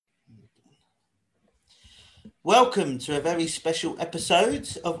Welcome to a very special episode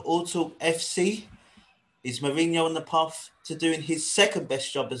of All Talk FC. Is Mourinho on the path to doing his second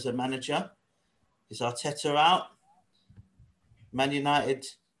best job as a manager? Is Arteta out? Man United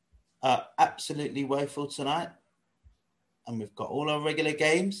are absolutely woeful tonight. And we've got all our regular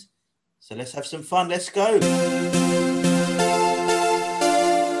games. So let's have some fun. Let's go.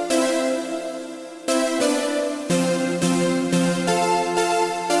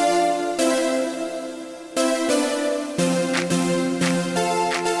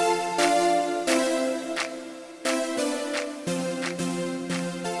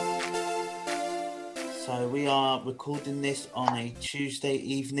 So we are recording this on a Tuesday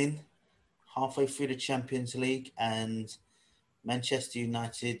evening, halfway through the Champions League, and Manchester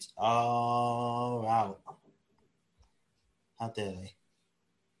United are out. How dare they?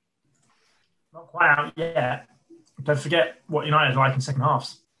 Not quite out yet. Don't forget what United are like in second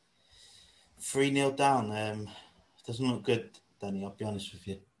halves. 3-0 down. Doesn't look good, Danny, I'll be honest with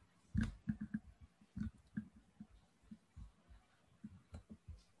you.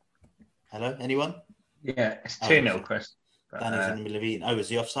 Hello, anyone? Yeah, it's 2-0, Chris. Danny's in the middle of eating. Oh, is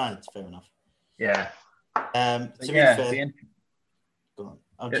he offside? Fair enough. Yeah. To be yeah, fair, go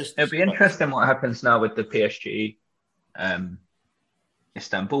on. It'll be interesting what happens now with the PSG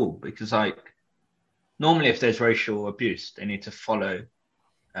Istanbul, because normally if there's racial abuse, they need to follow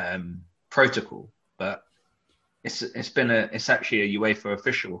protocol, but it's actually a UEFA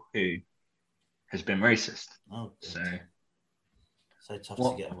official who has been racist. Oh, so tough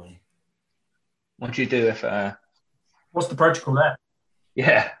to get away. What do you do if What's the protocol there?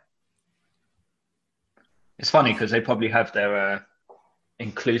 Yeah, it's funny because they probably have their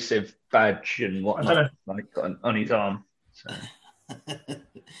inclusive badge and whatnot on his arm. So.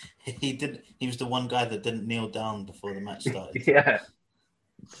 He was the one guy that didn't kneel down before the match started. Yeah.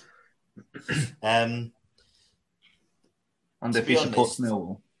 And if he supports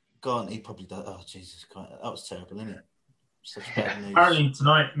Millwall. Go on, he probably does. Oh, Jesus Christ. That was terrible, isn't it? Such bad news. Apparently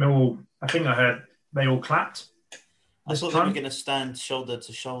tonight, Millwall, I think I heard they all clapped. I thought they were going to stand shoulder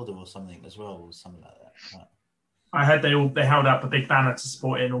to shoulder or something as well, or something like that. Right. I heard they held up a big banner to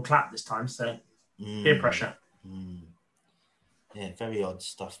support it and all clapped this time, so peer pressure. Yeah, very odd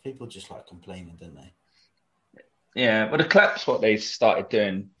stuff. People just like complaining, don't they? Yeah, well, the claps, what they started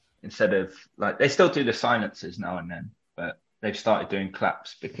doing instead of, they still do the silences now and then, but they've started doing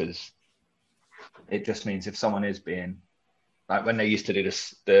claps because it just means if someone is being, when they used to do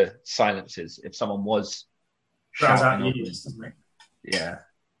the silences, if someone was shouting, yeah.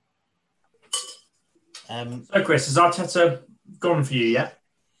 So, Chris, is Arteta gone for you yet?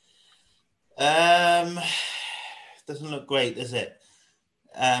 Doesn't look great, does it?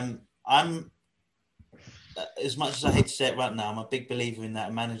 I'm, as much as I hate to say it right now, I'm a big believer in that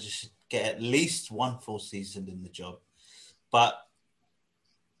a manager should get at least one full season in the job. But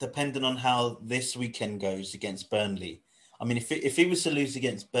depending on how this weekend goes against Burnley, I mean, if he was to lose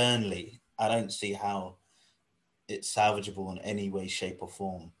against Burnley, I don't see how it's salvageable in any way, shape, or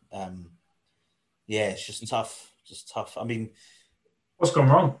form. Yeah, it's just tough. I mean, what's gone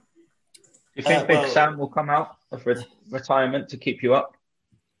wrong? Do you think Big Sam will come out of retirement to keep you up?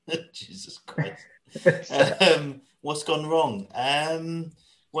 Jesus Christ. What's gone wrong?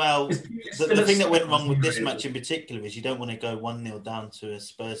 Well, the thing that went wrong with this match in particular is you don't want to go 1-0 down to a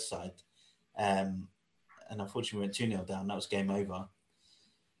Spurs side. And unfortunately, we went 2-0 down. That was game over.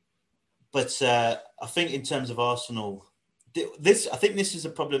 But I think in terms of Arsenal, I think this is a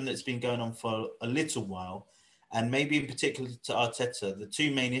problem that's been going on for a little while. And maybe in particular to Arteta, the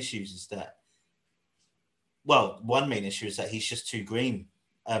two main issues is that, one main issue is that he's just too green.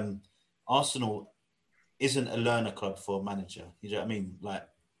 Arsenal isn't a learner club for a manager. You know what I mean?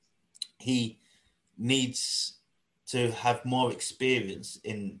 He needs to have more experience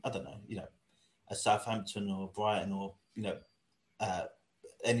in, I don't know, a Southampton or Brighton or,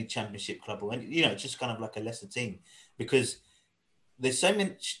 any championship club or any, just kind of like a lesser team, because there's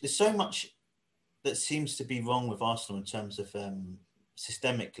so much that seems to be wrong with Arsenal in terms of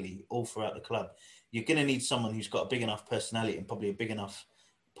systemically all throughout the club. You're going to need someone who's got a big enough personality and probably a big enough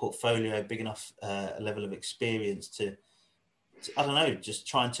portfolio, big enough level of experience to, I don't know, just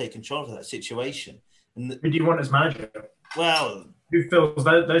try and take control of that situation. And who do you want as manager? Well, who fills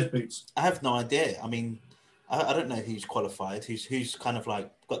those boots? I have no idea. I mean, I don't know who's qualified, who's kind of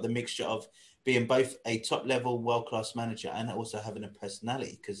got the mixture of being both a top-level, world-class manager and also having a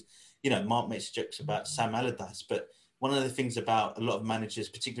personality. Because, Mark makes jokes about Sam Allardyce, but one of the things about a lot of managers,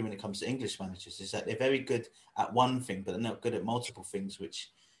 particularly when it comes to English managers, is that they're very good at one thing, but they're not good at multiple things, which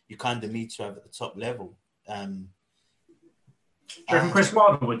you kind of need to have at the top level. Do you reckon Chris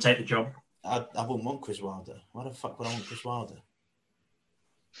Wilder would take the job? I wouldn't want Chris Wilder. Why the fuck would I want Chris Wilder?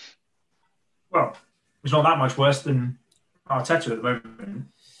 Well, it's not that much worse than Arteta at the moment.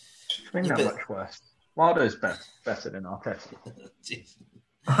 Much worse. Wilder is better than Arteta.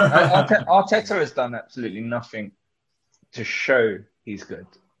 Arteta has done absolutely nothing to show he's good,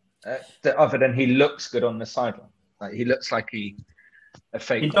 other than he looks good on the sideline. Like he looks like a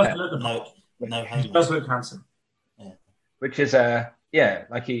fake. He does look he does look handsome. Yeah. Which is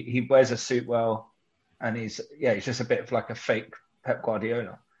like he wears a suit well, and he's just a bit of like a fake Pep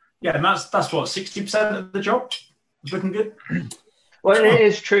Guardiola. Yeah, and that's what 60% of the job. It's looking good. Well, it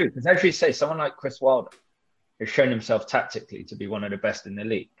is true because, as you say, someone like Chris Wilder has shown himself tactically to be one of the best in the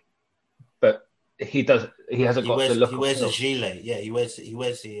league, but he hasn't got the look. He wears a gilet. Yeah, he wears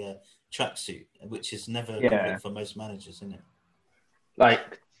the tracksuit, which is never good for most managers, isn't it?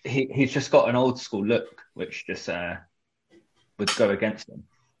 Like he's just got an old school look, which just would go against him.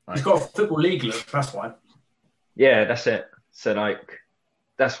 Like, he's got a football league look. That's why. Yeah, that's it. So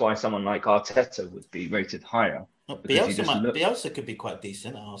that's why someone like Arteta would be rated higher. Bielsa could be quite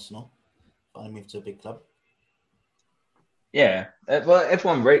decent at Arsenal. If I move to a big club. Yeah, well,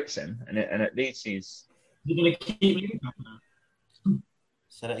 everyone rates him, and at least he's. You're going to keep.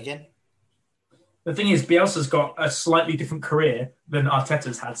 Say that again. The thing is, Bielsa's got a slightly different career than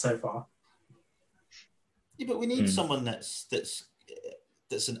Arteta's had so far. Yeah, but we need someone that's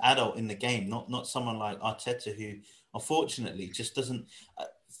an adult in the game, not someone like Arteta who, unfortunately, just doesn't.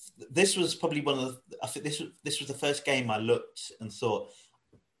 This was probably I think this was the first game I looked and thought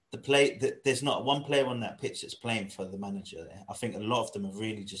there's not one player on that pitch that's playing for the manager there. I think a lot of them have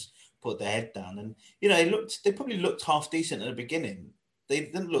really just put their head down, and they probably looked half decent at the beginning. They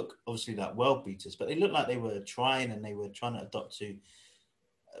didn't look obviously like world beaters, but they looked like they were trying, and they were trying to adopt to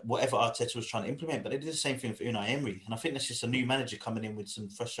whatever Arteta was trying to implement. But they did the same thing for Unai Emery, and I think that's just a new manager coming in with some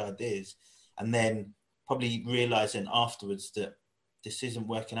fresh ideas, and then probably realizing afterwards that this isn't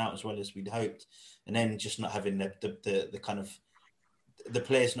working out as well as we'd hoped, and then just not having the kind of the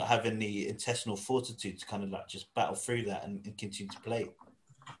players not having the intestinal fortitude to kind of like just battle through that and continue to play.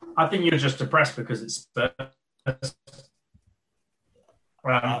 I think you're just depressed because it's Spurs.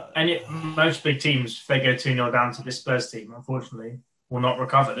 Most big teams, if they go 2-0 down to this Spurs team, unfortunately, will not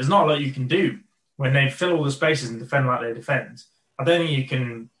recover. There's not a lot you can do when they fill all the spaces and defend like they defend. I don't think you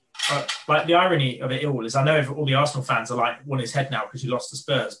can. Like the irony of it all is, I know all the Arsenal fans are like on his head now because you lost to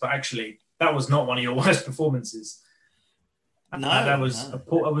Spurs, but actually that was not one of your worst performances. No, that was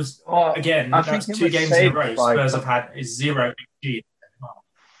no. It was again. That's 2 games in a row. Spurs have had is 0 XG.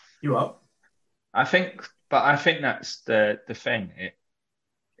 You up? I think that's the thing.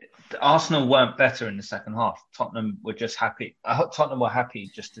 Arsenal weren't better in the second half. Tottenham were just happy. Tottenham were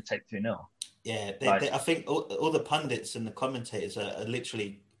happy just to take 2-0. Yeah, I think all the pundits and the commentators are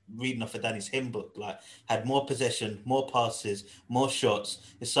literally reading off of Danny's hymn book. Like, had more possession, more passes, more shots.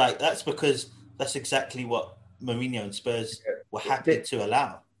 It's like that's because that's exactly what Mourinho and Spurs were happy to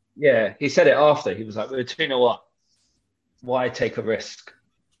allow. Yeah, he said it after. He was like, "We're 2-0 up. Why take a risk?"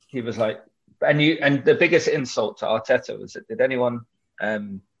 He was like, and the biggest insult to Arteta was that did anyone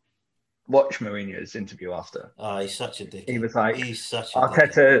watch Mourinho's interview after? Oh, he's such a dick. He was like, he's such a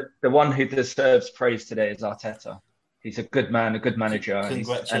Arteta, dickhead. The one who deserves praise today is Arteta. He's a good man, a good manager.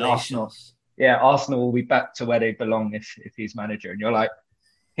 Congratulations. And Arsenal will be back to where they belong if he's manager. And you're like,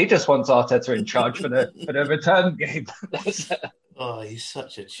 he just wants Arteta in charge for the return game. Oh, he's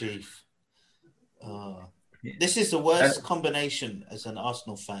such a chief. Oh. Yeah. This is the worst combination as an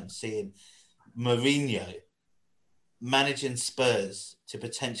Arsenal fan, seeing Mourinho managing Spurs to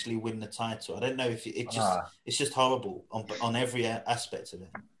potentially win the title. I don't know if it's just horrible on every aspect of it.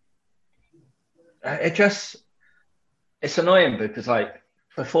 It's annoying because like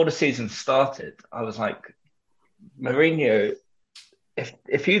before the season started, I was like, Mourinho,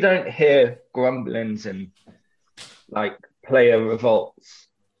 if you don't hear grumblings and like player revolts,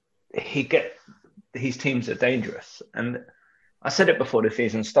 his teams are dangerous. And I said it before the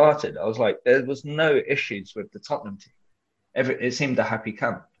season started. I was like, there was no issues with the Tottenham team. It seemed a happy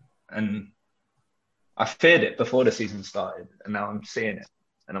camp. And I feared it before the season started. And now I'm seeing it.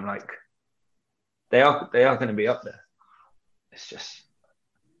 And I'm like, they are going to be up there. It's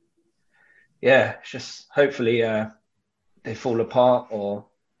just hopefully they fall apart, or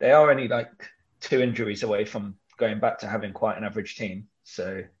they are only like 2 injuries away from going back to having quite an average team.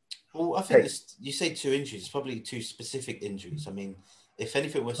 So, well, I think you say 2 injuries, probably 2 specific injuries. I mean, if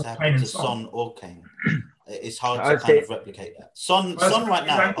anything was to happen to Son or Kane, it's hard to kind of replicate that. Son right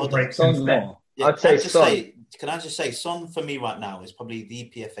now. I'd say Son. Can I just say, Son for me right now is probably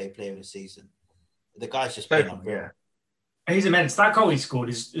the PFA player of the season. The guy's just playing unreal. He's immense. That goal he scored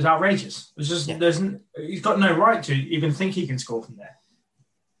is outrageous. It's just he's got no right to even think he can score from there.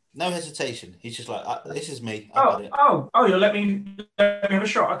 No hesitation. He's just like, this is me. You'll let me have a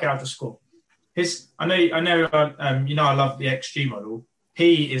shot. Okay, I'll just score. I know. I love the XG model.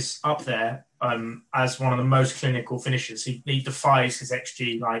 He is up there as one of the most clinical finishers. He defies his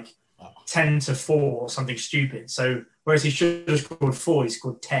XG like 10-4 or something stupid. So whereas he should have scored 4, he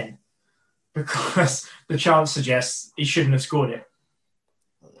scored 10 because the chance suggests he shouldn't have scored it.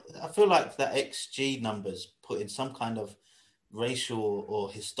 I feel like that XG numbers put in some kind of racial or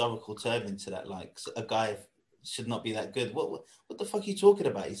historical term into that. Like a guy should not be that good. What the fuck are you talking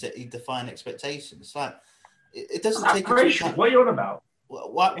about? He defying expectations. It's like it doesn't take racial. What are you on about?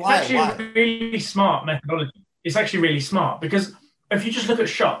 Why? It's actually a really smart methodology. It's actually really smart because if you just look at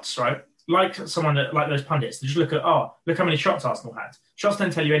shots, right? Like those pundits, they just look at look how many shots Arsenal had. Shots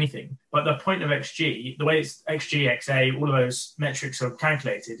don't tell you anything. But the point of XG, the way it's XG, XA, all of those metrics are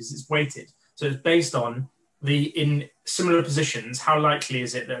calculated is it's weighted. So it's based on in similar positions, how likely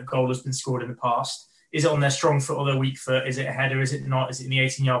is it that a goal has been scored in the past? Is it on their strong foot or their weak foot? Is it a header? Is it not? Is it in the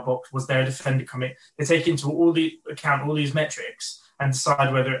 18-yard box? Was there a defender coming? They take into all these metrics and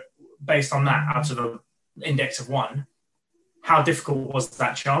decide whether, based on that, out of an index of 1, how difficult was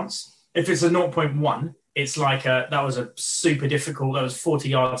that chance? If it's a 0.1, it's like that was a super difficult. That was 40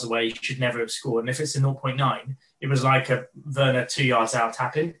 yards away. You should never have scored. And if it's a 0.9, it was like a Werner 2 yards out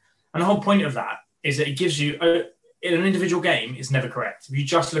tapping. And the whole point of that is that it gives you in an individual game is never correct. If you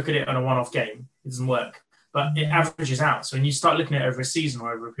just look at it on a one-off game, it doesn't work. But it averages out. So when you start looking at it over a season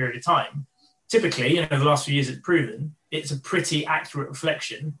or over a period of time, typically, the last few years it's proven, it's a pretty accurate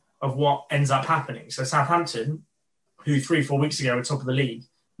reflection of what ends up happening. So Southampton, who 3-4 weeks ago were top of the league,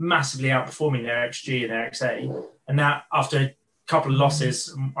 massively outperforming their XG and their XA. And now after a couple of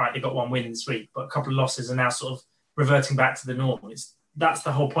losses, they got 1 win this week, but a couple of losses are now sort of reverting back to the norm. That's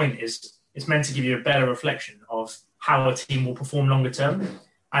the whole point, is it's meant to give you a better reflection of how a team will perform longer term.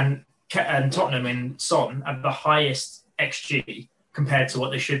 And Tottenham and Son have the highest XG compared to what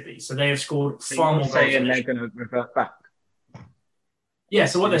they should be. So they have scored far more goals. Saying they're going to revert back. Yeah,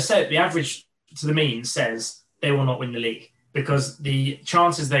 so what they said, the average to the mean says they will not win the league because the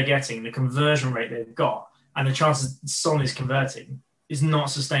chances they're getting, the conversion rate they've got, and the chances Son is converting is not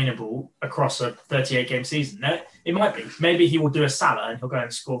sustainable across a 38-game season. Now, it might be. Maybe he will do a Salah and he'll go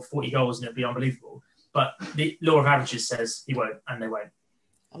and score 40 goals and it'll be unbelievable. But the law of averages says he won't, and they won't.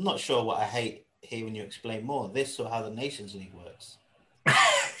 I'm not sure what I hate hearing you explain more, this or how the Nations League works.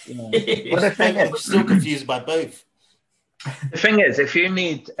 I'm still confused by both. The thing is, if you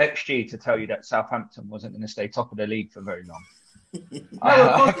need XG to tell you that Southampton wasn't going to stay top of the league for very long,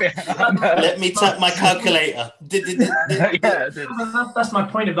 let me tap my calculator. That's my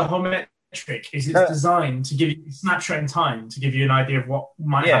point of the whole metric. Is it's designed to give you a snapshot in time to give you an idea of what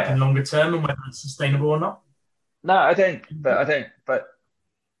might happen longer term and whether it's sustainable or not. No, I don't. But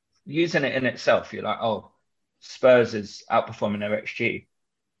using it in itself, you're like, Spurs is outperforming their XG.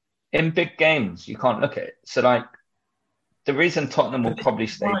 In big games, you can't look at it. So, like, the reason Tottenham will probably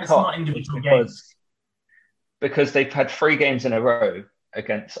stay top is because they've had 3 games in a row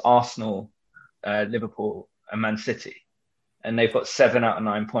against Arsenal, Liverpool, and Man City, and they've got 7 out of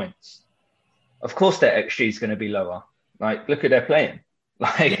 9 points. Of course, their XG is going to be lower. Like, look at their playing.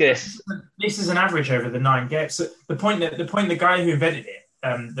 Like this is an average over the 9 games. So the guy who invented it,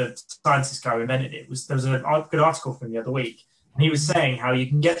 the scientist guy who invented it, there was a good article from the other week, and he was saying how you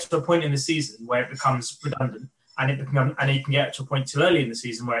can get to a point in the season where it becomes redundant, and you can get to a point too early in the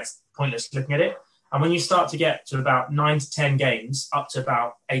season where it's pointless looking at it. And when you start to get to about 9 to 10 games, up to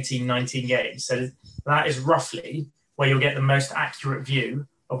about 18, 19 games, so that is roughly where you'll get the most accurate view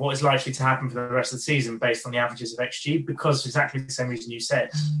of what is likely to happen for the rest of the season based on the averages of XG, because exactly the same reason you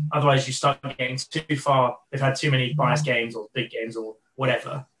said. Otherwise, you start getting too far. They've had too many biased games or big games or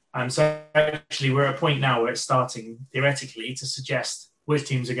whatever. So actually, we're at a point now where it's starting, theoretically, to suggest which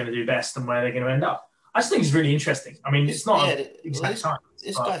teams are going to do best and where they're going to end up. I just think it's really interesting. I mean, it's not exact science.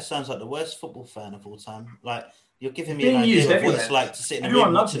 This guy sounds like the worst football fan of all time. Like, you're giving me an idea of what it's like to sit in a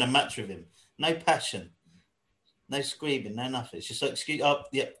room watching a match with him. No passion. No screaming, no nothing. It's just like,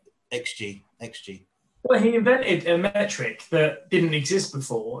 XG. Well, he invented a metric that didn't exist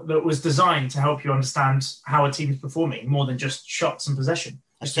before that was designed to help you understand how a team is performing more than just shots and possession.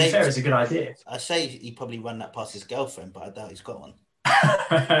 To be fair, it's a good idea. I say he probably run that past his girlfriend, but I doubt he's got one.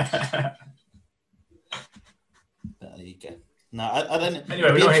 There you go. No, I don't.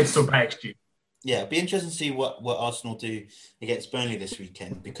 Anyway, we're not here to talk about XG. Yeah, it'd be interesting to see what Arsenal do against Burnley this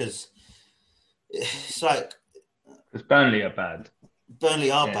weekend, because it's like... Because Burnley are bad.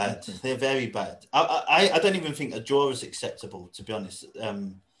 Burnley are bad. They're very bad. I don't even think a draw is acceptable, to be honest.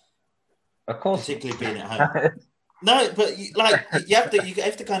 Of course, particularly being at home. No, but you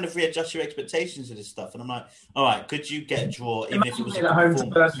have to kind of readjust your expectations of this stuff. And I'm like, all right, could you get a draw even if it was a at home to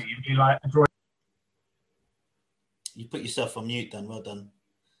Burnley? You'd be like a draw. You put yourself on mute, then. Well done.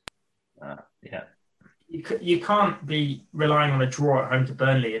 Yeah. You can't be relying on a draw at home to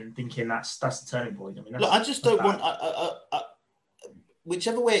Burnley and thinking that's the turning point. I mean, look, I just don't want.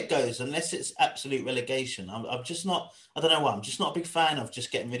 Whichever way it goes, unless it's absolute relegation, I'm just not. I don't know why. I'm just not a big fan of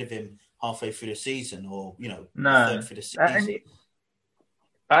just getting rid of him halfway through the season, or third through the season.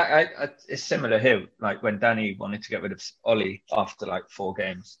 It's similar here. Like when Danny wanted to get rid of Ollie after like 4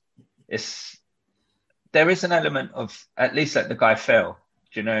 games, there is an element of at least let the guy fail,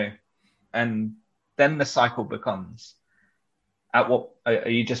 and then the cycle becomes: at what are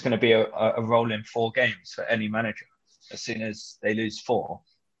you just going to be a rolling 4 games for any manager? As soon as they lose 4,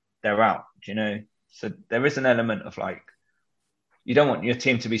 they're out. So there is an element of like, you don't want your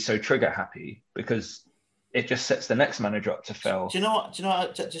team to be so trigger happy because it just sets the next manager up to fail. Do you know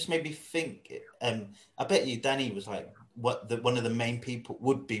what? Just made me think. I bet you Danny was like one of the main people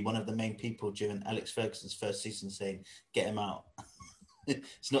during Alex Ferguson's first season saying, "Get him out."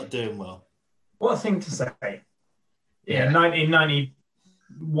 It's not doing well. What a thing to say! Yeah,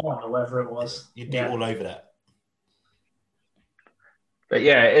 1991 or whatever it was. You'd be all over that. But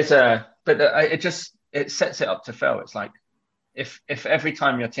yeah, it sets it up to fail. It's like if every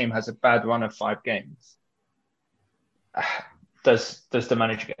time your team has a bad run of 5 games, does the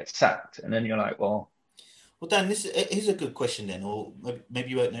manager get sacked? And then you're like, well, Dan, here's a good question then, or maybe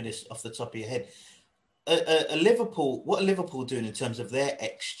you won't know this off the top of your head. What are Liverpool doing in terms of their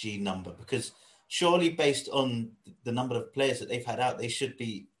XG number? Because surely, based on the number of players that they've had out, they should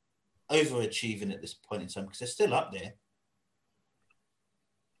be overachieving at this point in time because they're still up there.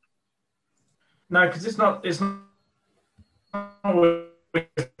 No, because it's not to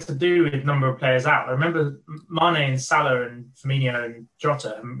do with number of players out. I remember Mane and Salah and Firmino and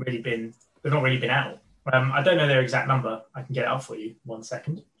Jota they've not really been out. I don't know their exact number. I can get it up for you. 1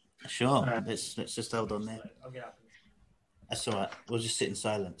 second. Sure. Let's just hold on there. I'll get up. That's all right. We'll just sit in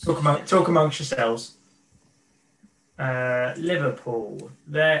silence. Talk amongst yourselves. Liverpool.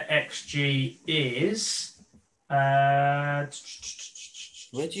 Their XG is. Where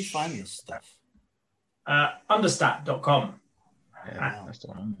do you find this stuff? Understat.com. Yeah,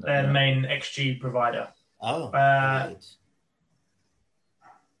 they're the main XG provider. Oh,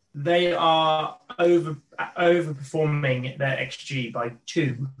 they are overperforming their XG by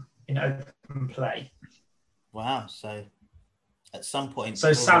 2 in open play. Wow! So at some point,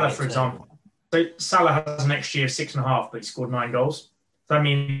 so Salah, for example, Salah has an XG of 6.5, but he scored 9 goals. So that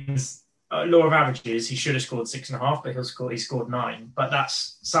means law of averages, he should have scored 6.5, but he scored 9. But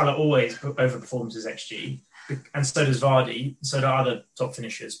that's Salah always overperforms his XG, and so does Vardy, and so do other top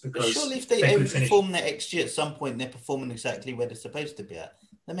finishers. Because but surely, if they overperform their XG at some point, they're performing exactly where they're supposed to be at.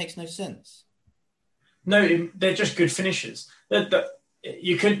 That makes no sense. No, they're just good finishers.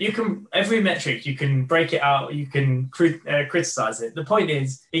 You can every metric you can break it out. You can criticize it. The point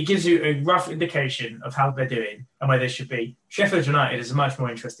is, it gives you a rough indication of how they're doing and where they should be. Sheffield United is a much more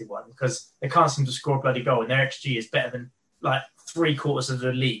interesting one because they can't seem to score a bloody goal, and their XG is better than like 3/4 of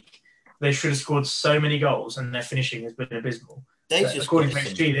the league. They should have scored so many goals, and their finishing has been abysmal. According to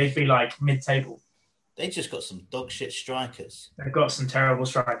XG, they'd be like mid-table. They just got some dog shit strikers. They've got some terrible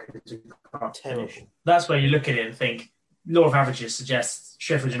strikers who can't terrible. Finish. That's where you look at it and think, law of averages suggests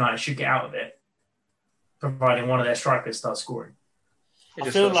Sheffield United should get out of it, providing one of their strikers starts scoring. I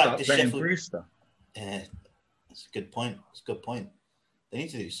feel like the Sheffield Brewster. Yeah, that's a good point. They need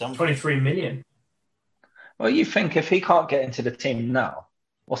to do something. 23 million. Well, you think if he can't get into the team now,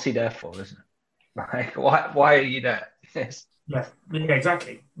 what's he there for, isn't it? Like, why are you there? Yes. Yeah,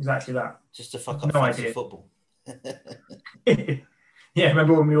 exactly that. Just to fuck up fantasy football. Yeah,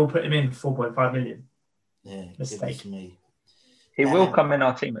 remember when we all put him in for 4.5 million? Yeah, mistake. Me. He will come in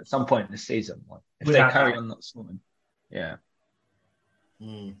our team at some point this season. If they carry on not scoring. Yeah.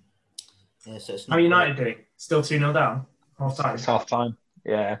 Yeah, so it's not. How are United doing? Still 2-0 down? Half time? It's half time.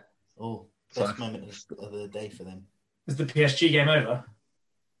 Yeah. Oh, best moment of the day for them. Is the PSG game over?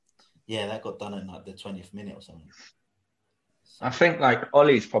 Yeah, that got done in like the 20th minute or something. I think like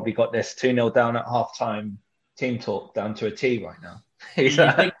Ollie's probably got this 2-0 down at half time team talk down to a T right now. It's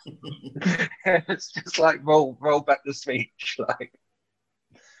just like roll back the speech. Like,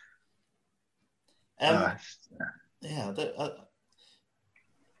 I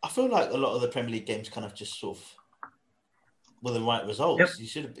feel like a lot of the Premier League games kind of just sort of were the right results. Yep. You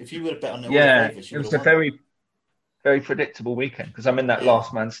should have, if you would have bet on it. Yeah, it was a very very predictable weekend because I'm in that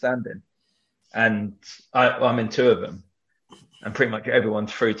last man standing, and I'm in two of them, and pretty much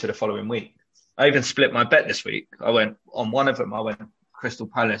everyone's through to the following week. I even split my bet this week. I went on one of them, I went Crystal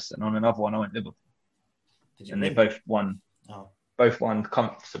Palace, and on another one, I went Liverpool. And they both won. Oh. Both won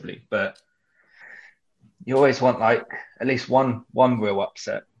comfortably, but you always want like at least one real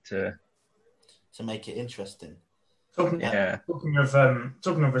upset to make it interesting. Talking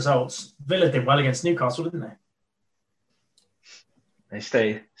of results, Villa did well against Newcastle, didn't They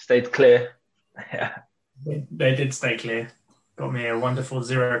they? stayed clear. Yeah, they did stay clear. Got me a wonderful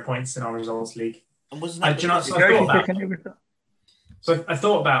 0 points in our results league. And wasn't that? I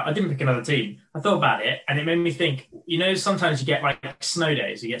thought about. I didn't pick another team. I thought about it, and it made me think. You know, sometimes you get like snow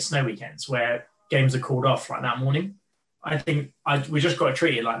days, you get snow weekends where games are called off like that morning. I think we just got to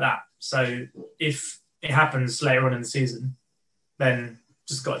treat it like that. So if it happens later on in the season, then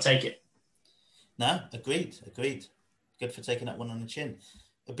just got to take it. No, agreed. Good for taking that one on the chin.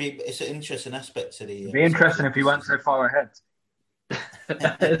 It's an interesting aspect to the. It'd be interesting if you weren't so far ahead.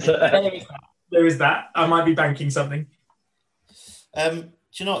 There is that. I might be banking something. Do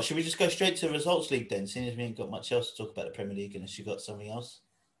you know what? Should we just go straight to the results league then, seeing as we ain't got much else to talk about the Premier League unless you got something else?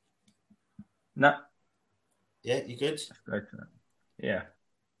 No. Yeah, you good? Let's go to that. Yeah.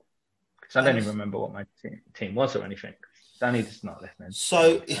 Because I don't even remember what my team was or anything. Danny does not listening.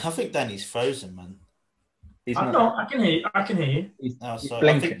 So I think Danny's frozen, man. I can hear you. He's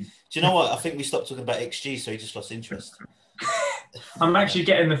blinking. Do you know what? I think we stopped talking about XG, so he just lost interest. I'm actually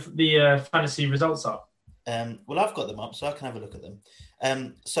getting the fantasy results up. Well, I've got them up, so I can have a look at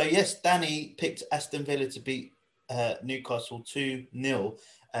them. So yes, Danny picked Aston Villa to beat Newcastle 2-0.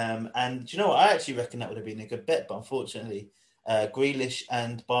 And do you know what? I actually reckon that would have been a good bet, but unfortunately, Grealish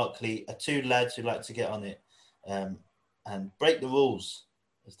and Barkley are two lads who like to get on it and break the rules,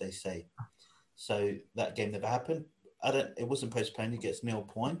 as they say. So that game never happened. It wasn't postponed. He gets 0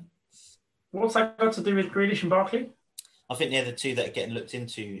 points. What's that got to do with Grealish and Barkley? I think they're the two that are getting looked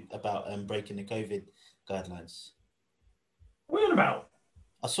into about breaking the COVID guidelines. What are you on about?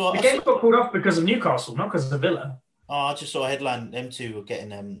 The game got called off because of Newcastle, not because of Villa. Oh, I just saw a headline. Them two were getting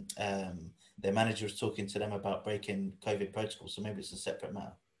their manager was talking to them about breaking COVID protocols. So maybe it's a separate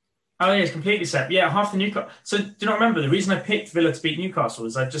matter. Oh, yeah, it's completely separate. Yeah, half the Newcastle. So do you not remember the reason I picked Villa to beat Newcastle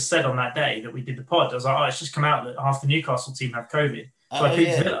is I just said on that day that we did the pod. I was like, it's just come out that half the Newcastle team have COVID. So I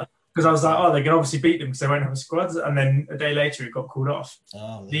picked Villa because I was like, they can obviously beat them because they won't have a squad. And then a day later, it got called off.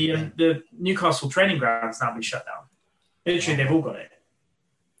 Oh, the Newcastle training ground's now been shut down. Literally, they've all got it.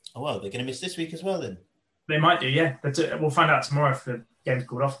 Oh, well, they're going to miss this week as well then. They might do, yeah. We'll find out tomorrow if the game's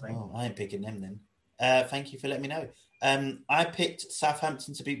called off. I ain't picking them then. Thank you for letting me know. I picked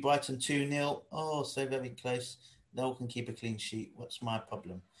Southampton to beat Brighton 2-0. Oh, so very close. No one can keep a clean sheet. What's my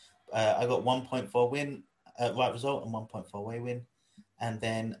problem? I got 1 point for a win, right result, and 1 point for away win. And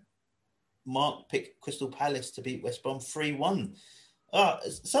then Mark picked Crystal Palace to beat West Brom 3-1.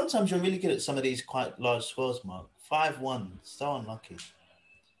 Sometimes you're really good at some of these quite large scores, Mark. 5-1. So unlucky.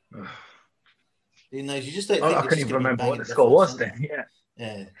 You just don't think I can't even remember what the score was then.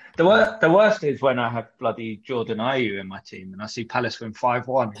 Yeah. The worst is when I have bloody Jordan Ayew in my team and I see Palace win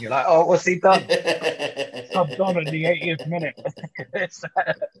 5-1. You're like, oh, what's he done? Subbed on in the 80th minute.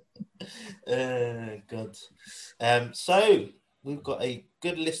 God. So we've got a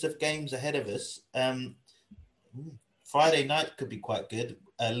good list of games ahead of us. Friday night could be quite good.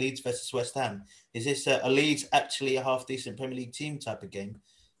 Leeds versus West Ham. Is this a Leeds actually a half decent Premier League team type of game?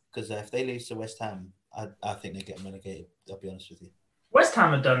 Because if they lose to West Ham, I think they get relegated. I'll be honest with you. West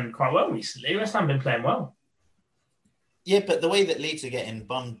Ham have done quite well recently. West Ham have been playing well. Yeah, but the way that Leeds are getting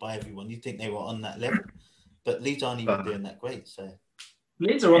bummed by everyone, you'd think they were on that level. But Leeds aren't even doing that great. So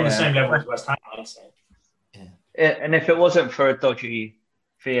Leeds are on the same level as West Ham, I'd say. Yeah, and if it wasn't for a dodgy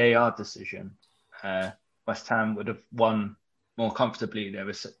VAR decision, West Ham would have won more comfortably. There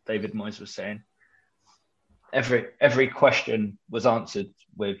was David Moyes was saying. Every question was answered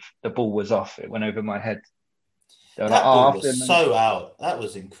with the ball was off. It went over my head. That ball was so out. That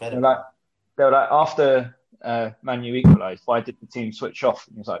was incredible. They were like after Man U equalised, why did the team switch off?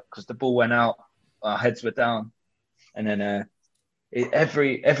 And he was like, because the ball went out, our heads were down. And then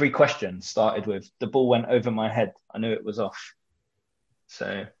every question started with the ball went over my head. I knew it was off.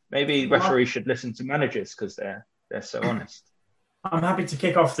 So maybe referees should listen to managers because they're so honest. I'm happy to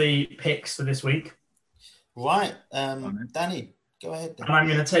kick off the picks for this week. Right. Danny, go ahead. And I'm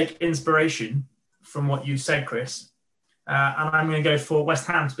going to take inspiration from what you said, Chris. And I'm going to go for West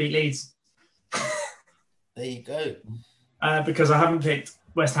Ham to beat Leeds. There you go. Because I haven't picked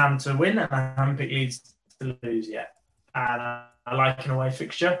West Ham to win and I haven't picked Leeds to lose yet. And I like an away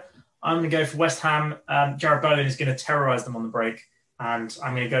fixture. I'm going to go for West Ham. Jared Bowen is going to terrorise them on the break, and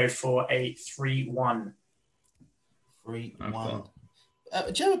I'm going to go for a 3-1. 3-1.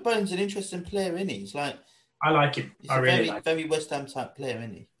 Jared Bowen's an interesting player, isn't he? He's like, I like him. He's I a really very, like very West Ham type player,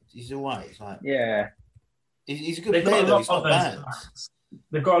 isn't he? He's all right. He's like, he's a good They've player, got a though. lot He's not of bad.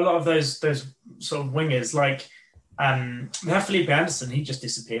 They've got a lot of those sort of wingers. Like they have Felipe Anderson. He just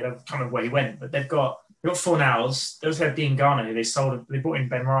disappeared. I don't know where he went. But they've got Fornals. They also have Dean Garner, who they sold. They brought in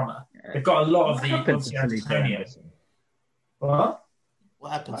Ben Rama. They've got a lot of the obviously Antonio. What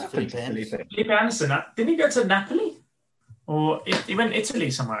happened to Felipe Anderson? Felipe Anderson, didn't he go to Napoli? Or he went to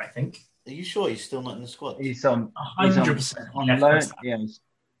Italy somewhere, I think. Are you sure he's still not in the squad? He's on 100% on loan.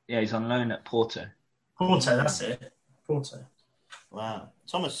 Yeah, he's on loan at Porto. Porto, that's it. Porto. Wow.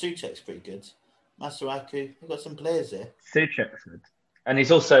 Thomas Souček's pretty good. Masuaku, we've got some players there. Souček's good. And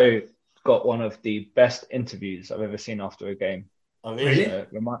he's also got one of the best interviews I've ever seen after a game. Oh, really?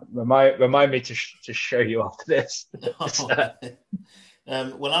 Remind me to show you after this.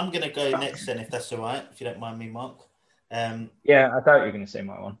 Well, I'm going to go next then, if that's all right, if you don't mind me, Mark. Yeah, I thought you were going to say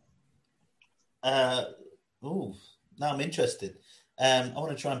my one. Now I'm interested. I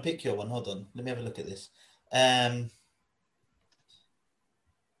want to try and pick your one. Hold on. Let me have a look at this.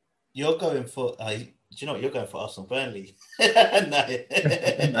 You're going for... do you know what? You're going for Arsenal Burnley. No.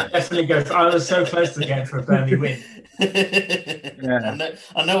 Definitely go for... I was so close to going for a Burnley win. Yeah.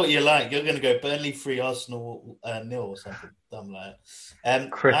 I know what you're like. You're going to go Burnley 3, Arsenal 0 or something dumb like that.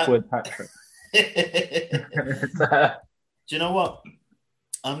 Chris Wood hat-trick. Do you know what?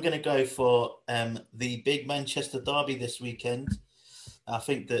 I'm going to go for the big Manchester derby this weekend. I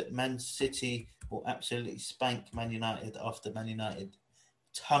think that Man City will absolutely spank Man United after Man United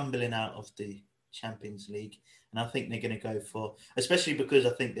tumbling out of the Champions League. And I think they're going to go for, especially because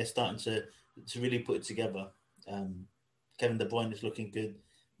I think they're starting to really put it together. Kevin De Bruyne is looking good.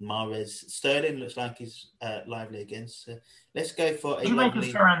 Mahrez. Sterling looks like he's lively again. So let's go for What do you make of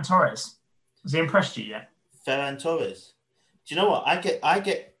Ferran Torres? Has he impressed you yet? Ferran Torres. Do you know what? I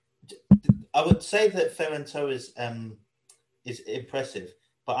would say that Ferran Torres is impressive,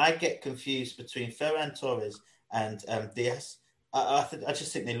 but I get confused between Ferran Torres and Diaz. I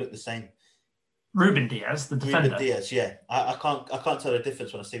just think they look the same. Ruben Diaz, the defender. Ruben Diaz, yeah. I can't tell the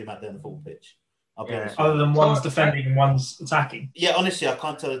difference when I see them out there on the full pitch. I'll be honest. Other than one's defending and one's attacking. Yeah, honestly, I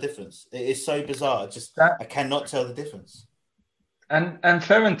can't tell the difference. It is so bizarre. I cannot tell the difference. And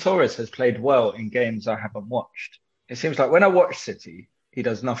Ferran Torres has played well in games I haven't watched. It seems like when I watch City, he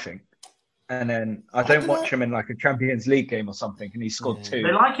does nothing. And then I don't watch him in like a Champions League game or something, and he scored 2.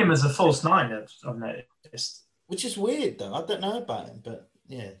 They like him as a false 9, I've noticed. Which is weird, though. I don't know about him, but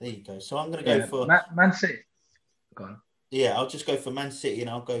yeah, there you go. So I'm going to go for... Man City. Go on. Yeah, I'll just go for Man City, and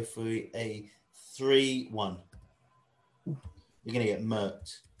I'll go for a 3-1. You're going to get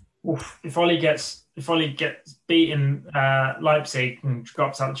murked. Oof. If Oli gets beaten Leipzig and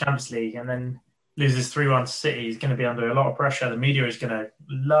drops out of the Champions League and then loses 3-1 to City, he's going to be under a lot of pressure. The media is going to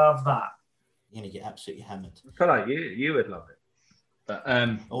love that. You're going to get absolutely hammered. I feel like you would love it. But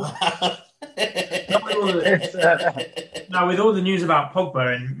wow. Now, with all the news about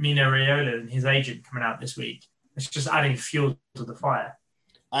Pogba and Mino Raiola and his agent coming out this week, it's just adding fuel to the fire.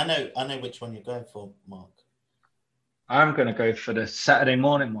 I know which one you're going for, Mark. I'm going to go for the Saturday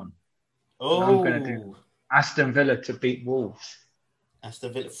morning one. Oh, I'm going to do Aston Villa to beat Wolves.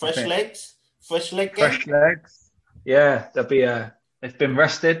 Aston Villa, fresh legs. Yeah, they've been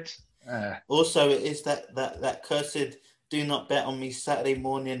rested. Also, it is that cursed do not bet on me Saturday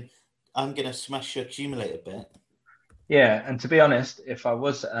morning. I'm going to smash your accumulator bet. Yeah, and to be honest, if I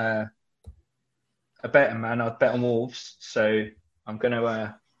was a betting man, I'd bet on Wolves. So I'm going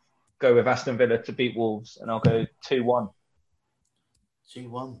to go with Aston Villa to beat Wolves, and I'll go 2-1.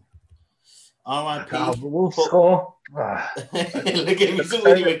 2-1. R.I.P. Wolves score. Look at him, he's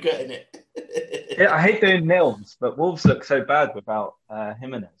already regretting it. Yeah, I hate doing nils, but Wolves look so bad without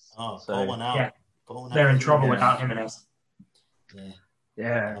Jimenez. Oh, so, pull one out. Yeah. They're in trouble without Jimenez.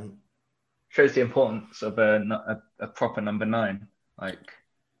 Yeah. Shows the importance of a proper number 9.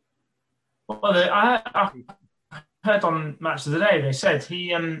 Well, I heard on Match of the Day, they said he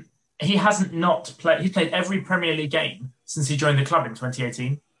hasn't not played. He played every Premier League game since he joined the club in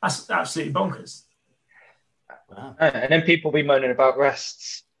 2018. That's absolutely bonkers. Wow. And then people be moaning about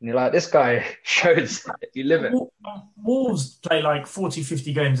rests. And you're like, this guy shows you live it. Wolves play like 40,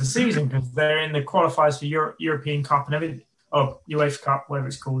 50 games a season because they're in the qualifiers for European Cup and everything. Or UEFA Cup, whatever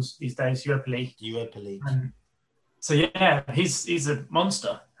it's called these days, Europa League. So, yeah, he's a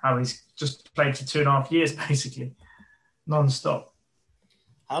monster. How he's just played for 2.5 years, basically, non-stop.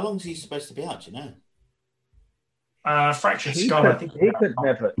 How long is he supposed to be out, do you know? Fractured He skull. could, I think he could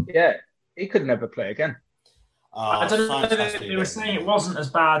never. Yeah, he could never play again. I don't know. They were saying it wasn't as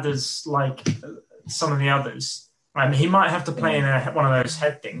bad as like some of the others. He might have to play in one of those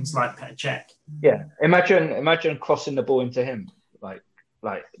head things like Petr Cech. Yeah, imagine crossing the ball into him, like,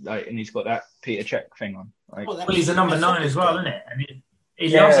 and he's got that Petr Cech thing on. Like, well, he's a number 9 as well, isn't it? And he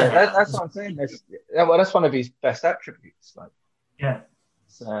yeah, loves it. That's what I'm saying. That's one of his best attributes. Like, yeah.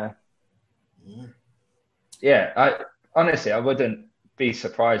 So, yeah, I wouldn't be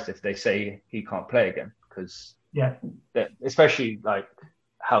surprised if they say he can't play again because especially like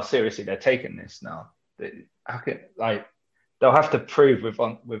how seriously they're taking this now. They'll have to prove with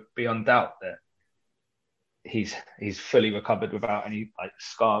beyond doubt that he's fully recovered without any like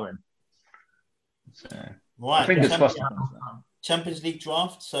scarring. So, right, I think it's Champions League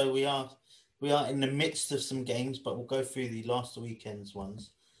draft. So we are in the midst of some games, but we'll go through the last weekend's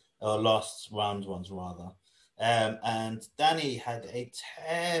ones, or last round ones rather. And Danny had a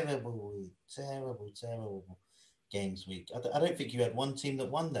terrible games week. I don't think you had one team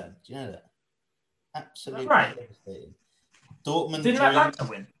that won, Dan. Do you know that? Absolutely devastating. Dortmund didn't Atlanta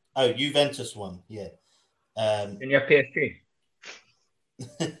win? Oh, Juventus won. Yeah. And you have PSG.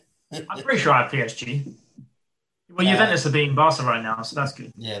 I'm pretty sure I have PSG. Well, Juventus are beating Barca right now, so that's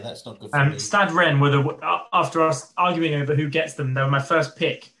good. Yeah, that's not good for me. Stade Rennes were after us arguing over who gets them, they were my first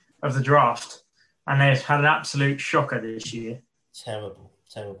pick of the draft, and they've had an absolute shocker this year. Terrible.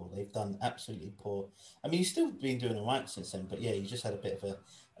 They've done absolutely poor. I mean, he's still been doing all right since then, but yeah, he just had a bit of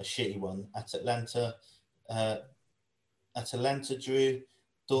a shitty one. At Atlanta drew,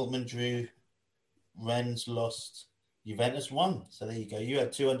 Dortmund drew, Rennes lost, Juventus won. So there you go. You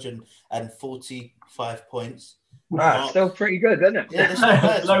had 245 points. Wow, still pretty good, isn't it? Yeah, that's not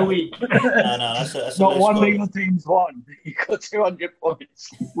bad. Low week. No, that's not one score. of your teams won. You got 200 points.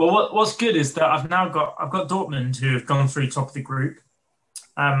 Well, what's good is that I've got Dortmund who have gone through top of the group.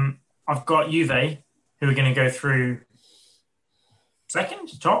 I've got Juve who are going to go through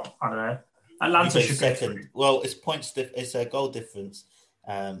second, top. I don't know. Atlanta should go second. Well, it's points. It's a goal difference.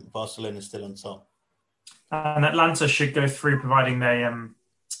 Barcelona's still on top. And Atlanta should go through, providing they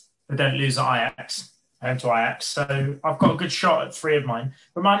don't lose at Ajax. Home to Ajax. So I've got a good shot at 3 of mine.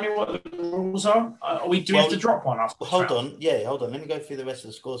 Remind me what the rules are. Do we have to drop one after? Hold on. Let me go through the rest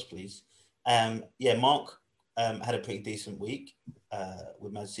of the scores, please. Mark had a pretty decent week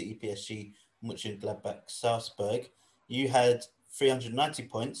with Man City, PSG, Mönchengladbach, Salzburg. You had 390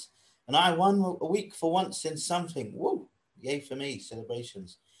 points, and I won a week for once in something. Woo! Yay for me!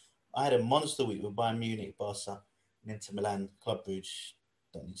 Celebrations. I had a monster week with Bayern Munich, Barca, and Inter Milan, Club Brugge.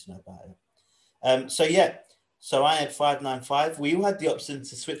 Don't need to know about it. So I had 595. We all had the option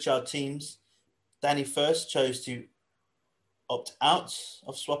to switch our teams. Danny first chose to opt out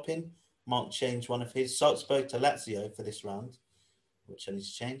of swapping. Mark changed one of his, Salzburg to Lazio for this round, which I need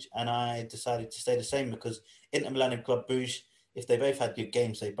to change. And I decided to stay the same because Inter Milan and Club Brugge, if they both had good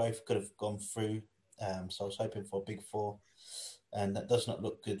games, they both could have gone through. So I was hoping for a big 4. And that does not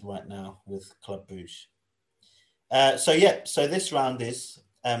look good right now with Club Brugge. So this round is...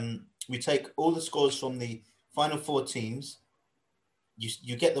 we take all the scores from the final 4 teams.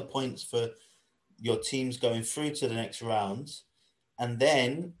 You get the points for your teams going through to the next round, and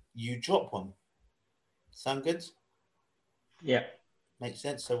then you drop one. Sound good? Yeah. Makes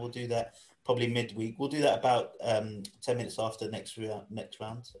sense. So we'll do that probably midweek. We'll do that about 10 minutes after next round,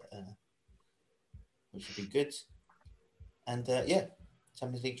 which would be good. And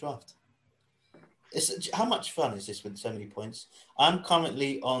Champions League draft. How much fun is this with so many points? I'm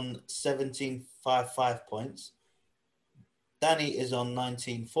currently on 1755 points. Danny is on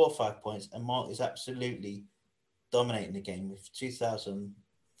 1945 points, and Mark is absolutely dominating the game with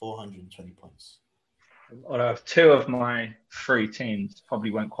 2,420 points. Although 2 of my 3 teams probably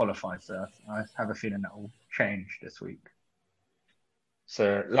won't qualify, so I have a feeling that will change this week.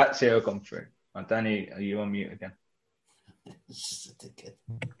 So Lazio gone through. Danny, are you on mute again? Is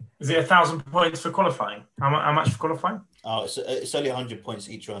it 1,000 points for qualifying? How much for qualifying? Oh, it's only 100 points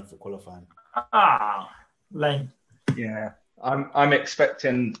each round for qualifying. Lame. Yeah, I'm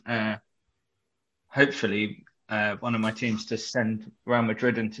expecting hopefully one of my teams to send Real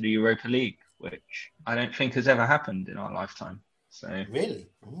Madrid into the Europa League, which I don't think has ever happened in our lifetime. So really,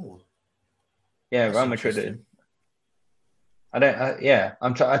 ooh. Yeah, Real Madrid. I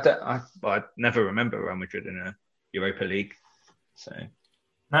never remember Real Madrid in a Europa League. So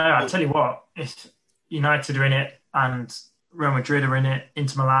no, I tell you what, if United are in it and Real Madrid are in it,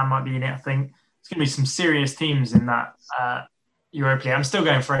 Inter Milan might be in it. I think it's going to be some serious teams in that Europa League. I'm still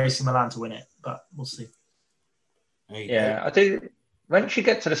going for AC Milan to win it, but we'll see. Yeah, I do. Once you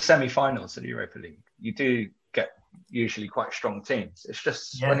get to the semi-finals of the Europa League, you do get usually quite strong teams. It's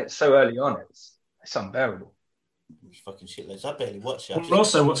just when it's so early on, it's unbearable. It's fucking shitloads. I barely watch it. But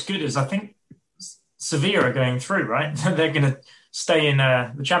also, what's good is I think Sevilla are going through, right? They're going to stay in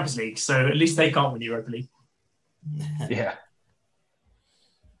the Champions League, so at least they can't win the Europa League. Yeah.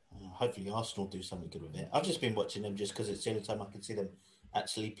 Hopefully Arsenal do something good with it. I've just been watching them just because it's the only time I can see them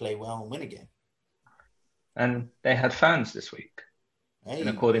actually play well and win again. And they had fans this week. Hey. And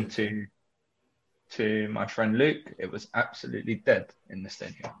according to my friend Luke, it was absolutely dead in the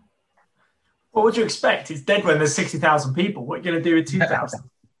stadium. What would you expect? It's dead when there's 60,000 people. What are you going to do with 2,000?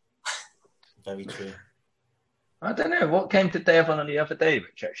 Very true. I don't know. What game did they have on the other day,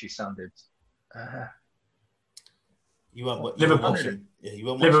 which actually sounded... You weren't Liverpool. watching the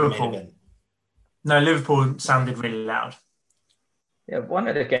main event. No, Liverpool sounded really loud. Yeah, one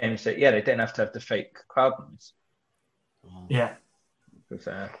of the games that, they didn't have to have the fake crowd noise. Wow. Yeah. With,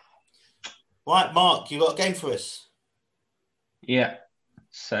 right, Mark, you got a game for us? Yeah.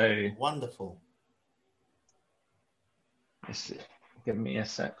 So... Wonderful. Give me a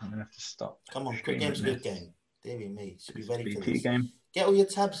sec. I'm going to have to stop. Come on, quick game's a good game. Dearie me. Should be ready for this. Game. Get all your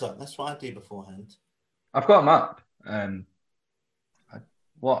tabs up. That's what I do beforehand. I've got them up.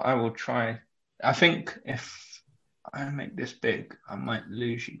 What I will try... I think if I make this big, I might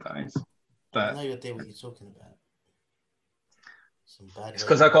lose you guys. But I know idea what you're talking about. Some bad. It's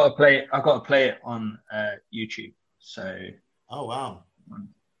because I got to play it on YouTube. So. Oh wow!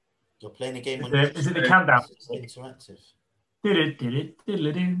 You're playing a game on. Is it the countdown? It's interactive.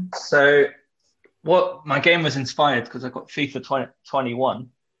 So, what my game was inspired because I got FIFA 21,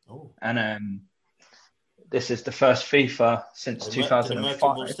 and this is the first FIFA since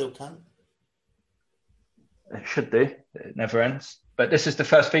 2005. Will still count? It should do. It never ends. But this is the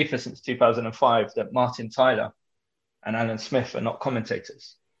first FIFA since 2005 that Martin Tyler and Alan Smith are not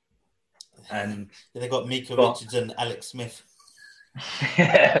commentators. And they got Mika Richards and Alex Smith.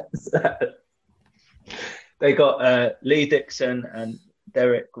 Yes. They got Lee Dixon and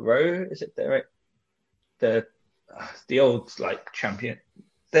Derek Rowe. Is it Derek? The old champion.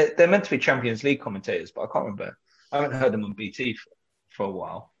 They're meant to be Champions League commentators, but I can't remember. I haven't heard them on BT for a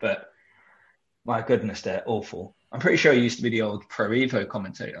while, but my goodness, they're awful. I'm pretty sure he used to be the old Pro Evo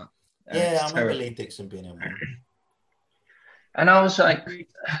commentator. Yeah, I remember Lee Dixon being in one. And I was like, Lee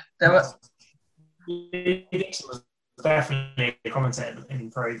Dixon was definitely a commentator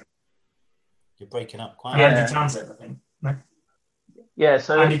in Pro Evo. You're breaking up quite. Andy Townsend, I think. No? Yeah,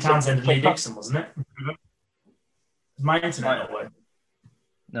 so Andy Townsend and Lee Dixon, wasn't it? My internet not working.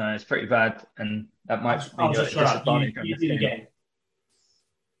 No, it's pretty bad, and that might be a disadvantage.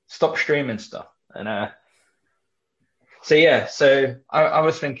 Stop streaming stuff, and so I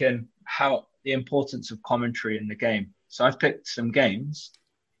was thinking how the importance of commentary in the game. So I've picked some games,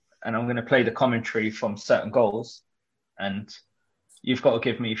 and I'm going to play the commentary from certain goals, and you've got to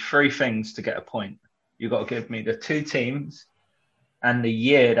give me 3 things to get a point. You've got to give me the 2 teams and the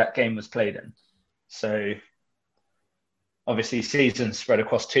year that game was played in. So obviously seasons spread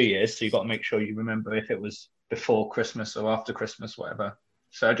across 2 years, so you've got to make sure you remember if it was before Christmas or after Christmas, whatever.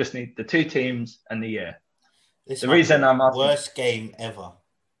 So I just need the 2 teams and the year. The worst game ever.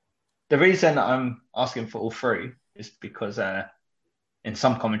 The reason I'm asking for all 3 is because in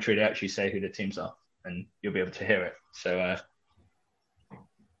some commentary they actually say who the teams are, and you'll be able to hear it. So,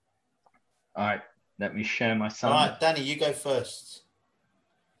 all right, let me share my sound. All right, Danny, you go first.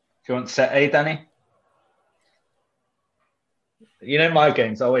 Do you want set A, Danny? You know my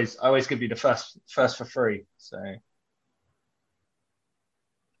games. I always give you the first for free. So, do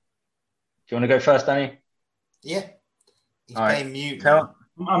you want to go first, Danny? Yeah. He's playing mute.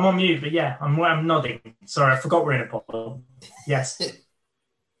 I'm on mute, but yeah, I'm nodding. Sorry, I forgot we're in a pod. Yes.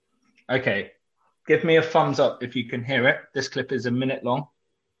 Okay. Give me a thumbs up if you can hear it. This clip is a minute long.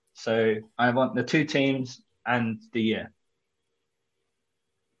 So I want the 2 teams and the year.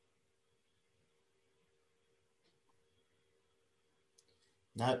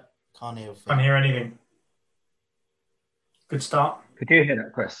 No, can't hear. Can't hear anything. Good start. Could you hear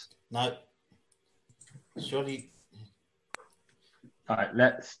that, Chris? No. Surely. All right,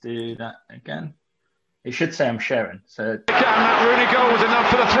 let's do that again. It should say I'm sharing. So that Rooney goal was enough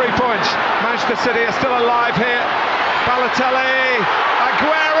for the 3 points. Manchester City are still alive here. Balotelli,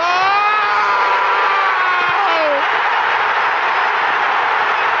 Aguero!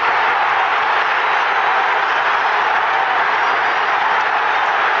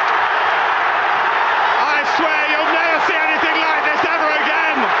 I swear you'll never see anything like this ever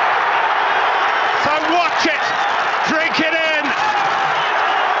again. So watch it, drink it in.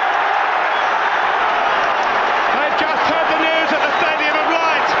 Just heard the news at the Stadium of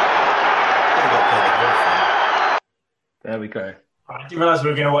Light. There we go. I didn't realise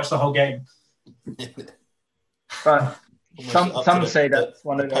we were going to watch the whole game. But some say that's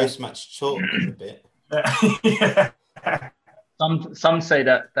one of the post-match talk a bit. Yeah. Some say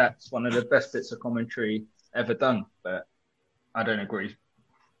that that's one of the best bits of commentary ever done, but I don't agree.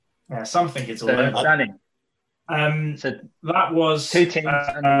 Yeah, some think it's all over. Danny, so that was 2 teams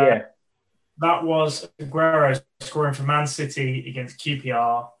and a year. That was Aguero scoring for Man City against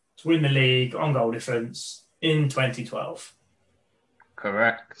QPR to win the league on goal difference in 2012.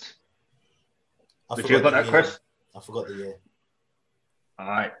 Correct. Would you have got that, Chris? I forgot the year. All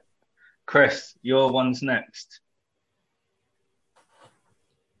right. Chris, your one's next.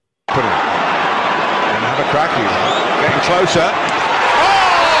 And have a crack. Getting closer.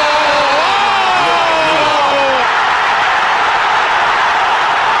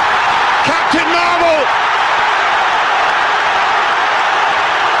 Captain Marvel!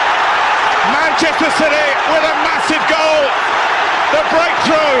 Manchester City with a massive goal. The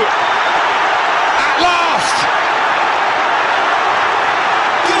breakthrough at last.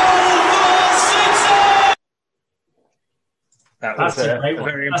 That was That's a great one.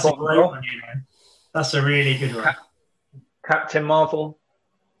 very That's a important great goal. one, you know. That's a really good one. Captain Marvel.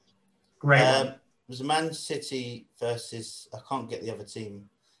 Great one. It was Man City versus, I can't get the other team.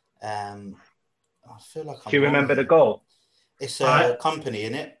 I feel like Do you remember the goal? It's a company,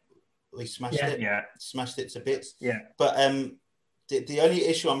 in it. We smashed it. Yeah. Smashed it to bits. Yeah. But the only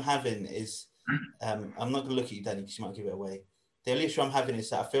issue I'm having is, I'm not going to look at you, Danny, because you might give it away. The only issue I'm having is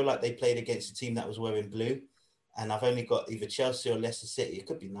that I feel like they played against a team that was wearing blue, and I've only got either Chelsea or Leicester City. It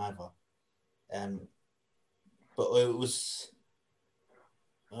could be neither. But it was...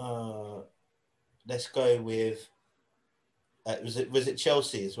 let's go with... was it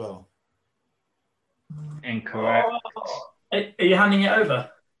Chelsea as well? Incorrect. Are you handing it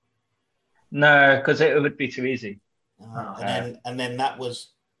over? No, because it would be too easy. And then that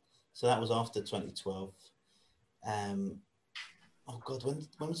was after 2012. Oh God, when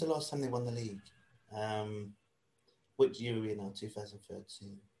was the last time they won the league? Which year are we in now?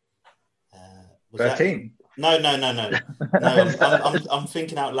 2013. 13. No. No, I'm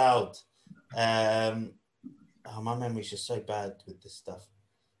thinking out loud. My memory's just so bad with this stuff.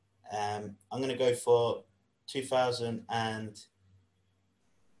 I'm going to go for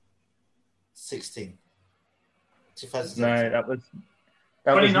 2016. 2016. No, that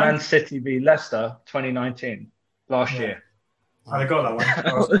was Man City v Leicester 2019 last year. I got that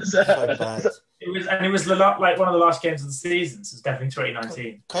one. So bad. It was like one of the last games of the season, so it's definitely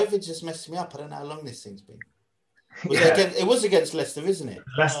 2019. COVID just messed me up. I don't know how long this thing's been. It was against Leicester, isn't it?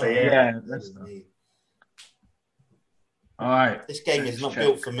 Leicester, yeah. Leicester. All right. This game is not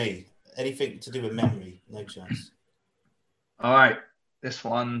built for me. Anything to do with memory, no chance. All right. This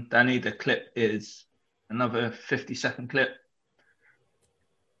one, Danny, the clip is another 50-second clip.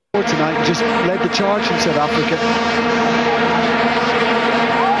 Tonight just led the charge in South Africa.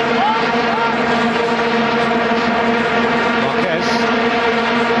 Marquez.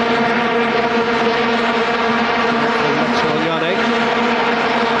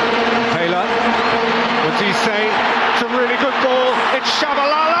 Taylor. What's he say? It's a really good ball. It's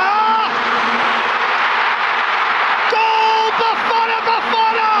Shabalala. Goal, Bafana!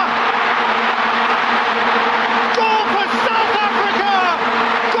 Goal for South Africa.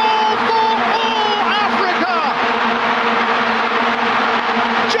 Goal for all Africa.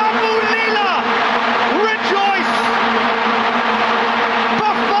 Jambu Lila, rejoice.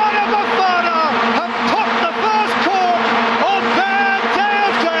 Bafana have put the first cork on their day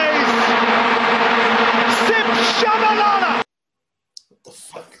of days. Sim Shabalala. What the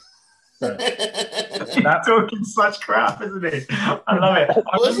fuck? That's talking such crap, isn't it? I love it.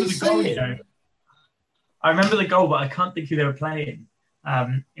 I remember the goal, you know. I remember the goal, but I can't think who they were playing.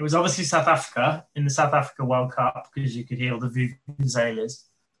 It was obviously South Africa in the South Africa World Cup because you could hear all the vuvuzelas.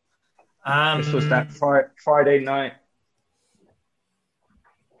 This was that Friday night.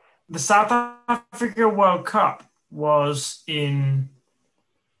 The South Africa World Cup was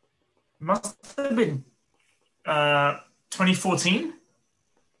must have been 2014.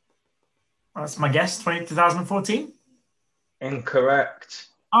 That's my guess, 2014? Incorrect.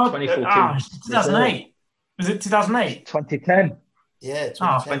 Oh, 2014. 2008. Was it 2008? 2010. Yeah,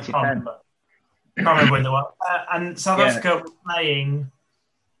 2010. 2010. Can't remember when they were. And South Africa were playing.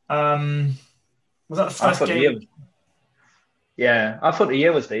 Was that the first game? I thought the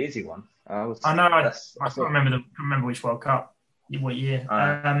year was the easy one. I know. I can't remember which World Cup, what year.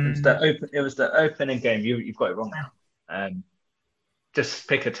 It was the opening game. You've got it wrong now. Just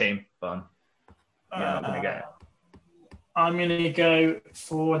pick a team, but you're not going to get it. I'm going to go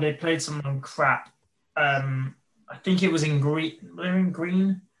for, they played someone crap. I think it was in green. They're in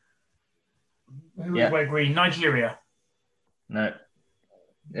green. Who would wear green? Nigeria. No.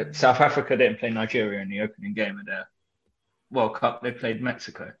 South Africa didn't play Nigeria in the opening game of their World Cup. They played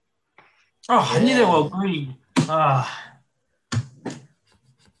Mexico. Oh, I knew they were green.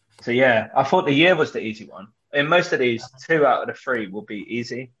 So, yeah, I thought the year was the easy one. In most of these, 2 out of the 3 will be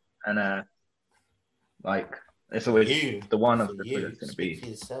easy. And, it's always the one of the 3 that's going to be. For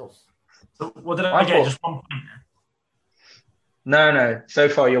yourself. So what did I get? Just 1 point? No. So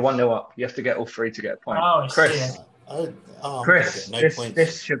far, you're 1-0 up. You have to get all 3 to get a point. Oh, Chris. Chris,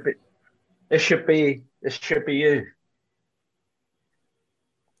 this should be you.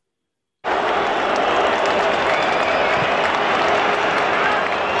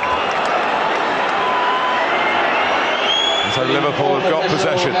 So Liverpool have got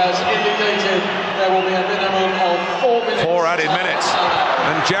possession. As indicated, there will be a minimum of 4 minutes. 4 added minutes.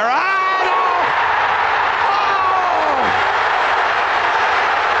 And Gerrard!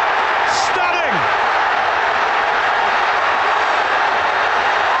 Stunning!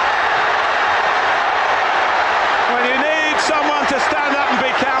 When you need someone to stand up and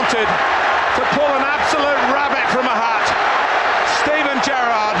be counted, to pull an absolute rabbit from a hat, Steven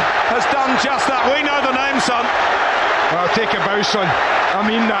Gerrard has done just that. We know the name, son. Well, take a bow, son. I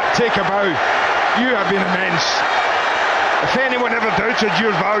mean that. Take a bow. You have been immense. If anyone ever doubted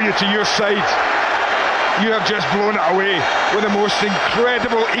your value to your side, you have just blown it away with the most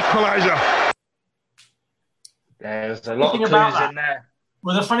incredible equaliser. There's a lot of clues in there.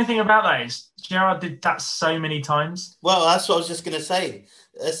 Well, the funny thing about that is Gerrard did that so many times. Well, that's what I was just going to say.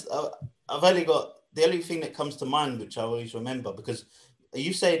 I've only got the only thing that comes to mind, which I always remember, because are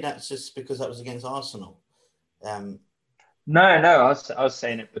you saying that's just because that was against Arsenal? No, I was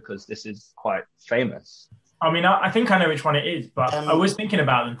saying it because this is quite famous. I mean, I think I know which one it is, but I was thinking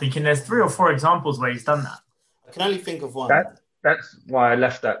about them, thinking there's 3 or 4 examples where he's done that. I can only think of one. That's why I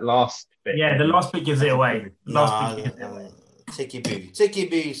left that last bit. Yeah, the last bit gives it away. Ticky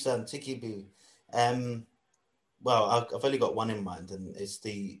boo, son, ticky boo. Well, I've only got one in mind, and it's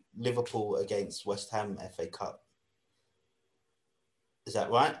the Liverpool against West Ham FA Cup. Is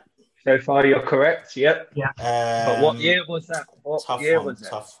that right? So far, you're correct. Yep. Yeah. But what year was that?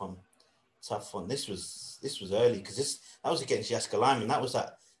 Tough one. This was early because that was against Jaska Lyman. That was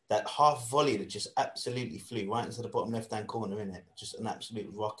that half volley that just absolutely flew right into the bottom left-hand corner, innit? Just an absolute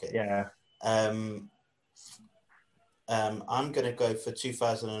rocket. Yeah. I'm gonna go for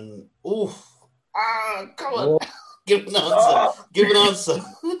 2000. Come on! Give an answer. Give an answer.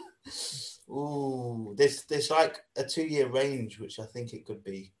 Ooh, there's like a 2-year range, which I think it could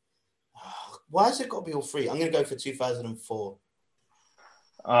be. Why has it got to be all 3? I'm going to go for 2004.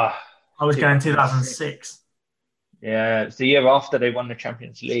 I was going 2006. Yeah, it's the year after they won the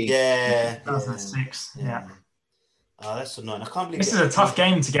Champions League. Yeah. 2006, yeah. Oh, that's annoying. I can't believe this is a tough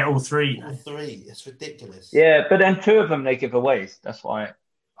game to get all 3. All 3. It's ridiculous. Yeah, but then 2 of them they give away. That's why,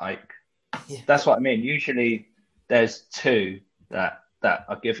 that's what I mean. Usually there's 2 that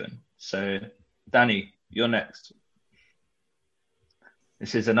are given. So, Danny, you're next.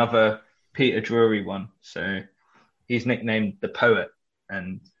 This is another Peter Drury one. So, he's nicknamed the Poet,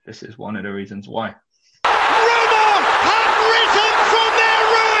 and this is one of the reasons why. Roma have risen from their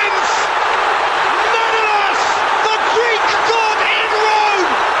ruins! Manolas, the Greek god in Rome!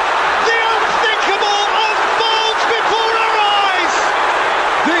 The unthinkable unfolds before our eyes!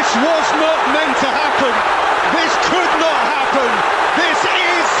 This was not meant to happen. This could not happen. This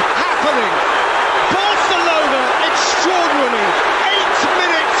is happening. Barcelona, extraordinarily, 8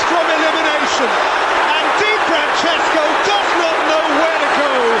 minutes from elimination. And Di Francesco does not know where to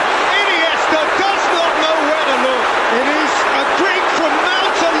go. Iniesta does not know where to look. It is a Greek from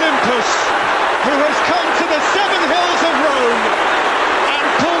Mount Olympus who has come to the 7 hills of Rome and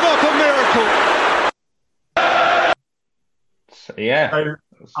pulled off a miracle. So, yeah.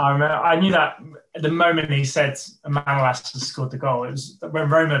 I knew that the moment he said Manolas has scored the goal, it was when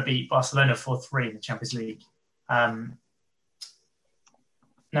Roma beat Barcelona 4-3 in the Champions League. Now,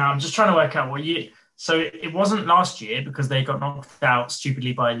 I'm just trying to work out what year. So it wasn't last year because they got knocked out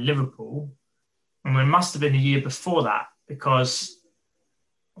stupidly by Liverpool. And it must have been the year before that because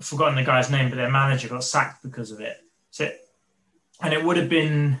I've forgotten the guy's name, but their manager got sacked because of it. And it would have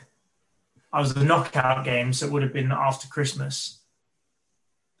been, I was the knockout game, so it would have been after Christmas.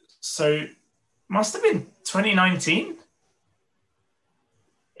 So, must have been 2019?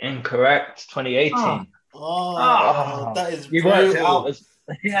 Incorrect. 2018. Oh, that is you brutal. worked it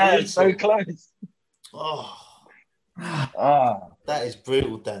out. It's so close. That is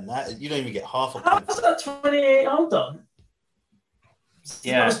brutal, Dan. That you don't even get half a How point. was that 28? Hold on.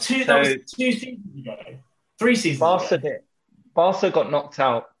 Yeah. That was 2 seasons ago. 3 seasons ago. Barca got knocked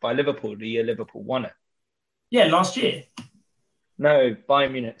out by Liverpool the year Liverpool won it. Yeah, last year. No,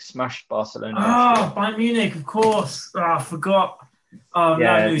 Bayern Munich smashed Barcelona. Oh, Bayern Munich, of course. Oh, I forgot. Oh,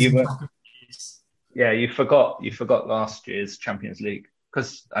 yeah, no, you forgot last year's Champions League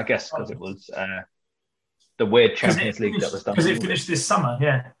because it was the weird Champions League that was done because it finished this summer.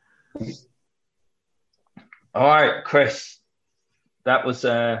 Yeah. All right, Chris, that was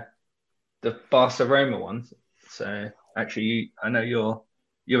the Barca-Roma one. So actually, I know your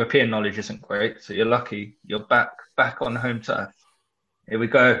European knowledge isn't great, so you're lucky. You're back on home turf. Here we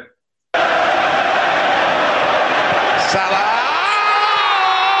go. Salah!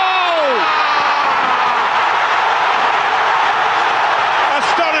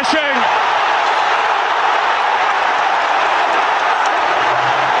 Astonishing!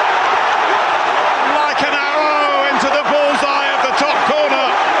 Like an arrow into the bullseye of the top corner.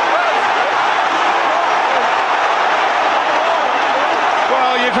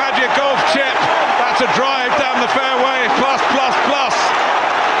 Well, you've had your golf chip. That's a drive down the fairway. Plus.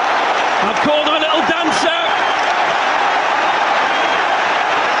 I've called him a little dancer.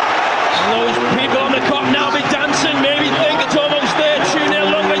 And those people on the Kop now be dancing, maybe think it's almost there.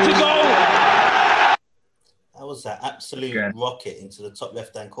 2-0, long way to go. That was that absolute rocket into the top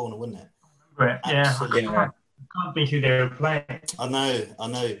left-hand corner, wasn't it? Right. Yeah. I can't think who they were playing. I know.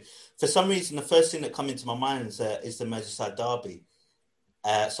 For some reason, the first thing that come into my mind is the Merseyside derby.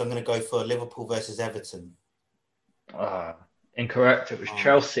 So I'm going to go for Liverpool versus Everton. Incorrect. It was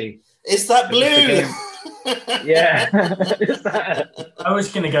Chelsea. It's that blue. Yeah. I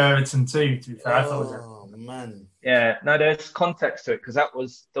was going to go Everton too, to be fair. I thought it was Everton. Oh, man. Yeah, no, there's context to it because that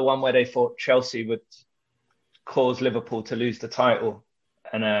was the one where they thought Chelsea would cause Liverpool to lose the title.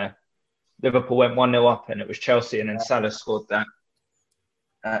 And Liverpool went 1-0 up and it was Chelsea and then Salah scored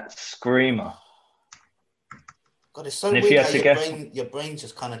that screamer. God, it's so weird how your brain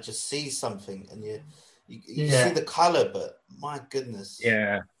just kind of just sees something and you see the colour, but my goodness.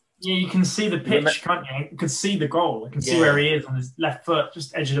 Yeah. Yeah, you can see the pitch, can't you? You can see the goal. You can see where he is on his left foot,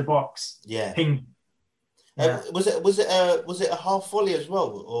 just edge of the box. Yeah. Ping. Was it a half volley as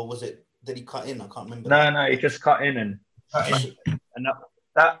well, or did he cut in? I can't remember. No, he just cut in and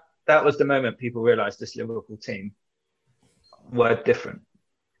that was the moment people realised this Liverpool team were different.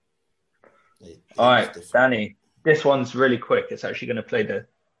 All right, Danny, this one's really quick. It's actually going to play the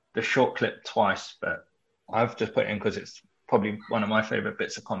short clip twice, but I've just put it in because it's probably one of my favourite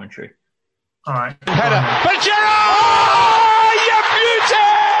bits of commentary. All right. Header. But Gerrard! Oh, you beauty!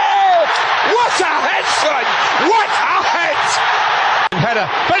 What a head, son! What a head! Header.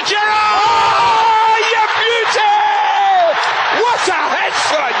 But Gerrard! Oh, you beauty! What a head,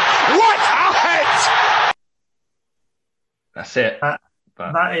 son! What a head! That's it.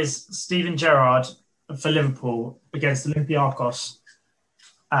 That is Steven Gerrard for Liverpool against Olympiacos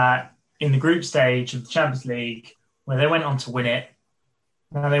in the group stage of the Champions League, where they went on to win it.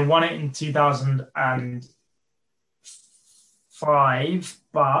 Now, they won it in 2005,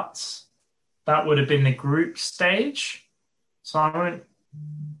 but that would have been the group stage. So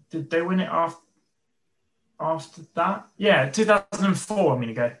did they win it after that? Yeah, 2004, I'm going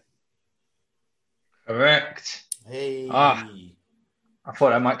to go. Correct. Hey. I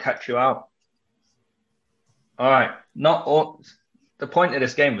thought I might catch you out. All right. Not all. The point of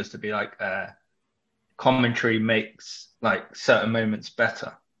this game was to be like commentary makes like certain moments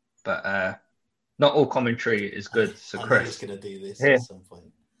better, but not all commentary is good. So I Chris, was going to do this at some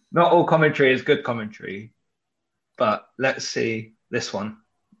point. Not all commentary is good commentary, but let's see this one.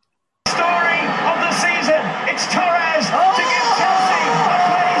 Story of the season. It's Torres to give Chelsea a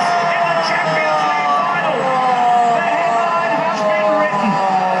place in the Champions League final. The headline has been written.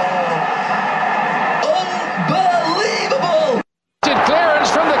 Unbelievable!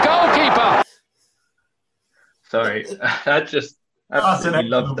 Clearance from the goalkeeper. Sorry, I just absolutely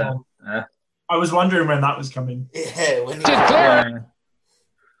loved that. I was wondering when that was coming. Yeah,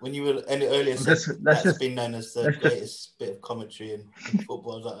 when you were earlier said that's just been known as the greatest bit of commentary in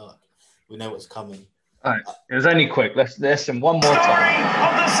football. I was like, oh, we know what's coming. All right, it was only quick. Let's listen one more time. Story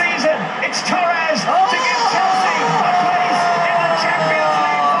of the season. It's Torres to give Chelsea a place in the Champions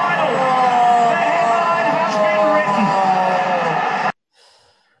League final. The headline has been written.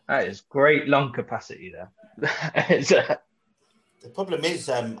 That is great lung capacity there. The problem is,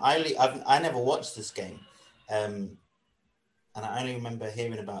 I never watched this game, and I only remember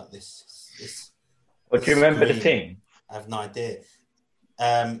hearing about this. But do you remember the team? I have no idea.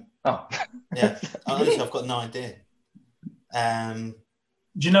 Yeah, honestly, I've got no idea. Do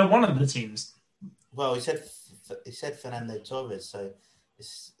you know one of the teams? Well, he said Fernando Torres, so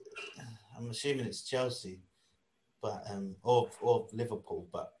I'm assuming it's Chelsea. but or Liverpool,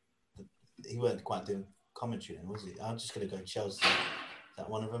 but he weren't quite doing commentary then, was he? I'm just going to go Chelsea. Is that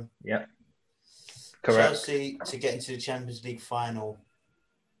one of them? Yeah. Correct. Chelsea to get into the Champions League final.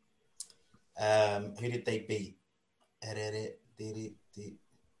 Who did they beat? Did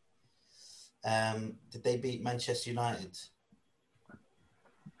they beat Manchester United?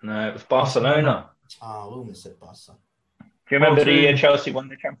 No, it was Barcelona. Oh, I almost said Barca. Do you remember the year Chelsea won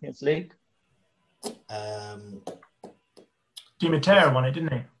the Champions League? Di Matteo won it,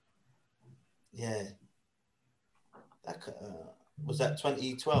 didn't he? Yeah. Was that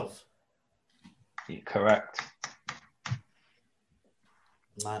 2012? Correct.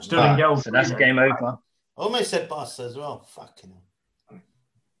 Sterling Gelb. So that's game over. Almost said Barca as well. Fucking hell.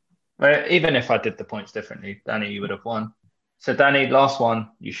 Well, even if I did the points differently, Danny, you would have won. So, Danny, last one.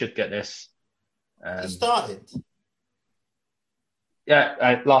 You should get this. He started.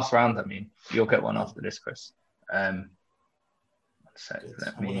 Yeah, last round, I mean. You'll get one after this, Chris. I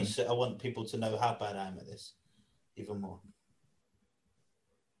want people to know how bad I am at this. Even more.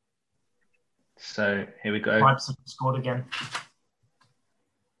 So, here we go. Leipzig scored again.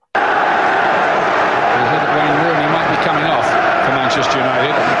 Wayne Rooney might be coming off for Manchester United.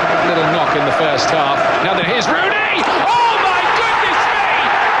 A little knock in the first half. Now then, here's Rooney! Oh my goodness me!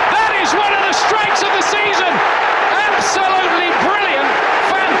 That is one of the strikes of the season! Absolutely brilliant!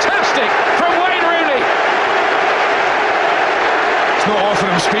 Fantastic from Wayne Rooney! It's not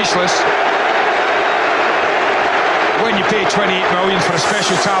often I'm speechless. When you pay 28 million for a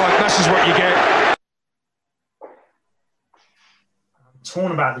special talent, this is what you get.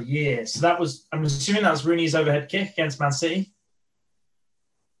 Torn about the year. So that was, I'm assuming that was Rooney's overhead kick against Man City.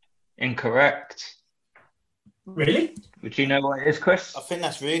 Incorrect. Really? Would you know what it is, Chris? I think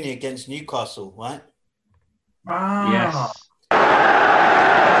that's Rooney against Newcastle, right? Yes. Wayne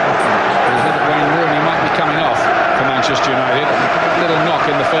Rooney might be coming off for Manchester United. A little knock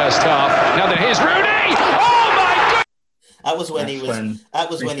in the first half. Now then, here's Rooney! Oh my God! That was when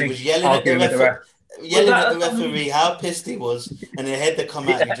he was yelling at the referee how pissed he was, and the header come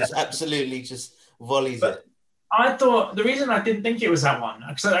out and just absolutely just volleys it. I thought the reason I didn't think it was that one,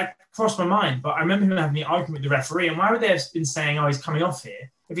 because that crossed my mind, but I remember him having an argument with the referee. And why would they have been saying, "Oh, he's coming off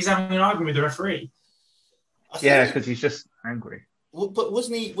here"? If he's having an argument with the referee, Yeah, because he's just angry. But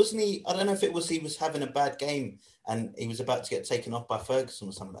wasn't he? I don't know if it was he was having a bad game and he was about to get taken off by Ferguson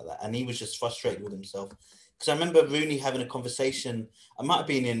or something like that, and he was just frustrated with himself. Because I remember Rooney having a conversation. I might have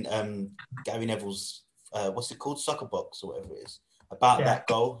been in Gary Neville's what's it called, Soccer Box or whatever it is, about that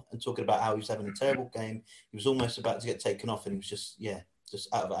goal and talking about how he was having a terrible game. He was almost about to get taken off, and he was just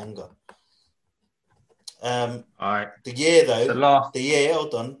out of anger. All right. The year though,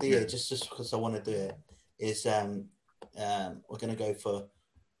 hold on, just because I want to do it is we're going to go for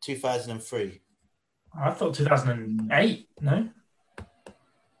 2003. I thought 2008. No,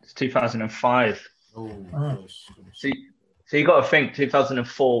 it's 2005. Oh. So you got to think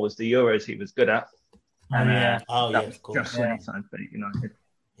 2004 was the Euros he was good at. Of course. Just when he signed for United.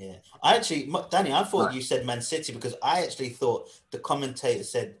 Yeah, I actually, Danny, I thought you said Man City because I actually thought the commentator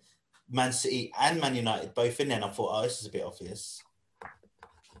said Man City and Man United both in there, and I thought, oh, this is a bit obvious.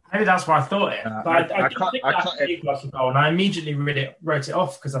 Maybe that's why I thought it. But I didn't think that was a Newcastle goal, and I immediately wrote it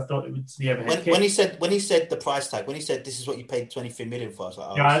off because I thought it was the overhead kick. When he said the price tag, when he said this is what you paid 23 million for, I was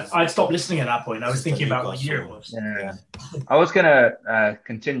like, oh, I'd stopped listening at that point. I was thinking about what year it was. Yeah. I was going to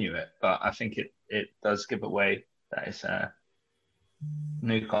continue it, but I think it does give away that it's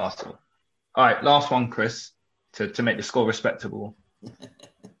Newcastle. All right, last one, Chris, to make the score respectable.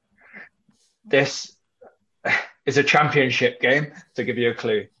 This is a championship game, to give you a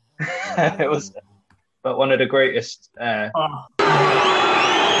clue. It was, but one of the greatest. Knockout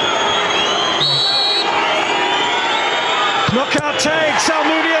takes,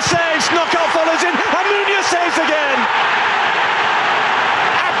 Almunia saves, knockout follows in, Almunia saves again.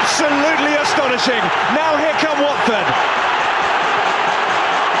 Absolutely astonishing. Now here come Watford.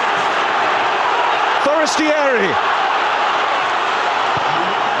 Forestieri.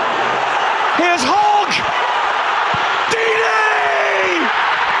 Here's Hogg. Deeney!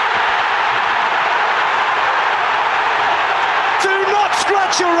 Do not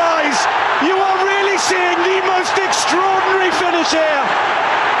scratch your eyes. You are really seeing the most extraordinary finish here.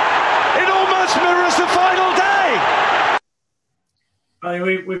 It almost mirrors the final day. I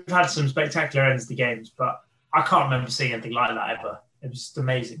mean, we've had some spectacular ends to games, but I can't remember seeing anything like that ever. It was just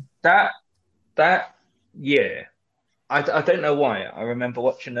amazing. That year, I don't know why. I remember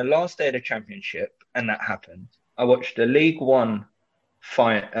watching the last day of the championship, and that happened. I watched the League One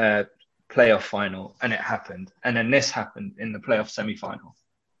playoff final, and it happened. And then this happened in the playoff semi-final.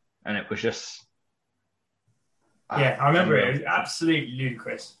 And it was just... Yeah, I remember it. It was absolutely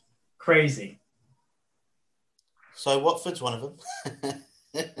ludicrous. Crazy. So Watford's one of them.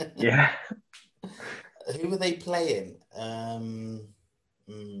 Yeah. Who were they playing?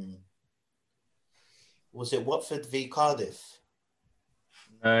 Was it Watford v Cardiff?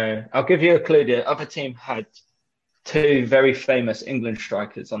 No, I'll give you a clue. The other team had two very famous England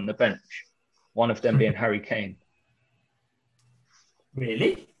strikers on the bench, one of them being Harry Kane.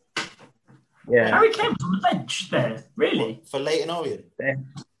 Really? Yeah. Harry Kane was on the bench there. Really? What, for Leyton Orient?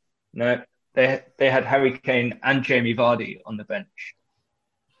 No, they had Harry Kane and Jamie Vardy on the bench.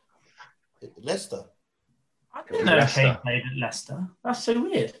 Leicester? I didn't know Kane played at Leicester. That's so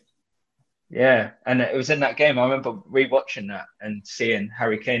weird. Yeah, and it was in that game. I remember rewatching that and seeing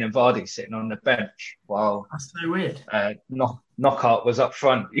Harry Kane and Vardy sitting on the bench while that's so weird. Knockout was up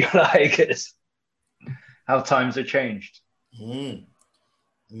front. You're like, it's how times have changed. All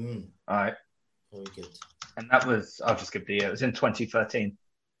right. Very good. And that was, I'll just give the year. It was in 2013.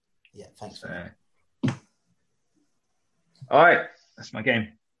 Yeah, thanks. So, all right, that's my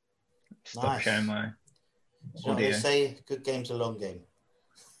game. Stop sharing my audio. They say good game's a long game.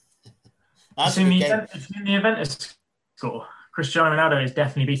 It's in the Juventus score. Cristiano Ronaldo is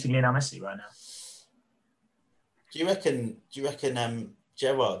definitely beating Lionel Messi right now. Do you reckon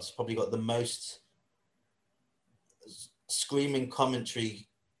Gerrard's probably got the most screaming commentary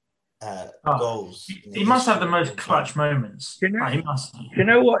goals? He must have the most clutch moments. He must. Do you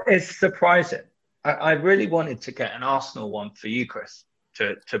know what is surprising? I really wanted to get an Arsenal one for you, Chris,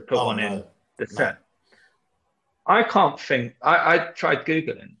 to put in the set. I can't think. I tried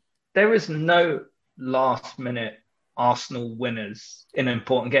Googling. There is no last-minute Arsenal winners in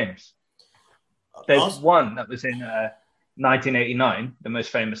important games. There's one that was in 1989, the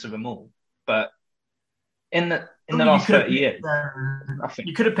most famous of them all. But in the last 30 years, nothing.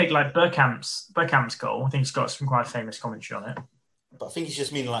 You could have picked like Bergkamp's goal. I think it's got some quite famous commentary on it. But I think he's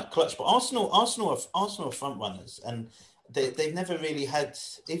just meaning like clutch. But Arsenal are front runners, and they've never really had,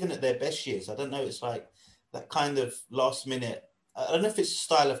 even at their best years. I don't know. It's like that kind of last minute. I don't know if it's a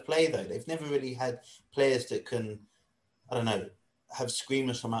style of play though. They've never really had players that can, I don't know, have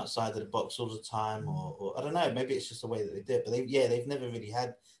screamers from outside of the box all the time, or I don't know. Maybe it's just the way that they do it. But they've never really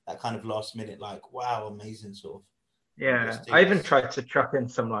had that kind of last minute, like wow, amazing sort of. Yeah, I even tried to chuck in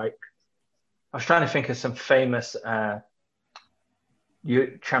some I was trying to think of some famous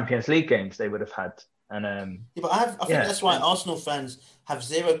Champions League games they would have had, and but I think that's why Arsenal fans have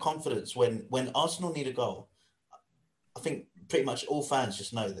zero confidence when Arsenal need a goal. I think pretty much all fans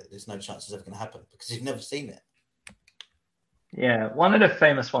just know that there's no chance it's ever going to happen because you've never seen it. Yeah, one of the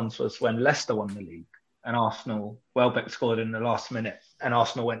famous ones was when Leicester won the league and Arsenal, Welbeck scored in the last minute and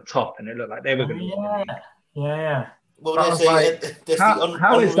Arsenal went top and it looked like they were going to win. Yeah. Well, how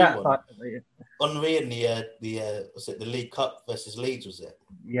is that? Henry in the was it the League Cup versus Leeds? Was it?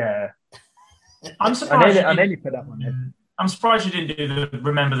 Yeah. I'm surprised. I nearly put that one in. I'm surprised you didn't do the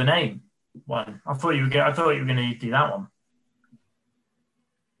remember the name one. I thought you were going to do that one.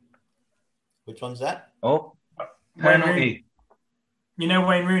 Which one's that? Oh, Wayne Rooney. You know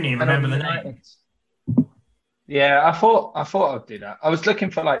Wayne Rooney. Remember the name? Yeah, I thought I'd do that. I was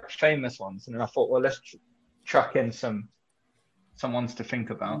looking for like famous ones, and then I thought, well, let's chuck in some ones to think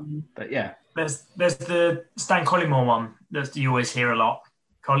about. But yeah, there's the Stan Collymore one that you always hear a lot.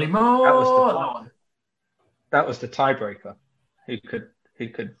 Collymore. That was the tiebreaker. Who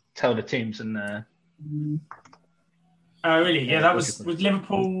could tell the teams and. Oh really? Yeah, that was with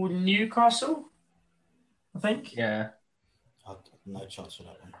Liverpool, Newcastle, I think. Yeah. No chance for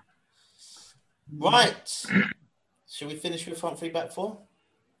that one. Right. Should we finish with front three, back four?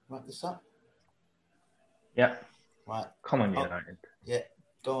 Wrap this up. Yeah. Right. Come on, United. Yeah.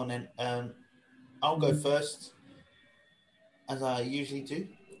 Go on then. I'll go first, as I usually do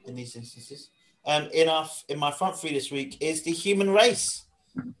in these instances. In my front three this week is the human race.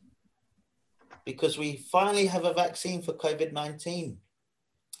 Because we finally have a vaccine for COVID-19.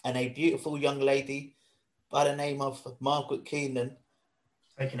 And a beautiful young lady by the name of Margaret Keenan.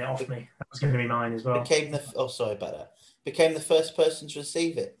 Taking it off me. That was going to be mine as well. Became the first person to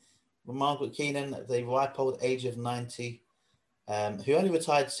receive it. Margaret Keenan at the ripe old age of 90, who only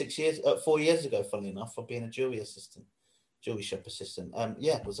retired 4 years ago, funnily enough, for being a jewelry shop assistant.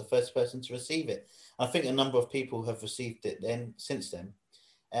 Was the first person to receive it. I think a number of people have received it since then.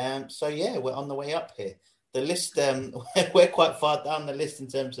 We're on the way up here. The list, we're quite far down the list in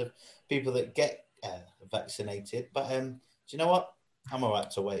terms of people that get vaccinated. But do you know what? I'm all right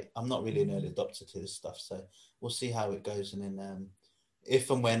to wait. I'm not really an early adopter to this stuff. So we'll see how it goes. And then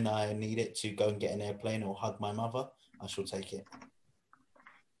if and when I need it to go and get an airplane or hug my mother, I shall take it.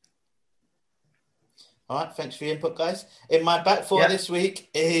 All right, thanks for your input, guys. In my back four this week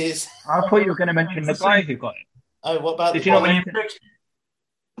is... I thought you were going to mention the guy who got it. Oh, what about... Did you not mention...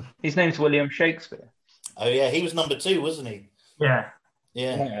 His name's William Shakespeare. Oh, yeah, he was number 2, wasn't he? Yeah.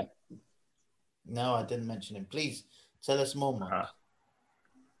 No, I didn't mention him. Please, tell us more, Mark.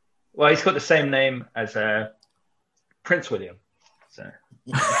 Well, he's got the same name as Prince William. So,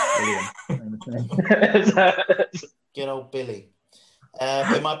 William. Good old Billy.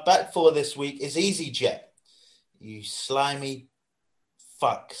 In my back four this week is EasyJet. You slimy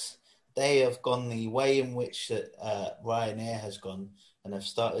fucks. They have gone the way in which Ryanair has gone and have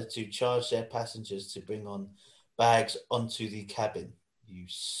started to charge their passengers to bring on bags onto the cabin. You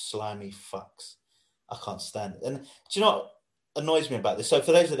slimy fucks. I can't stand it. And do you know what annoys me about this? So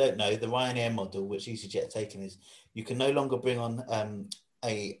for those that don't know, the Ryanair model, which EasyJet taken, is you can no longer bring on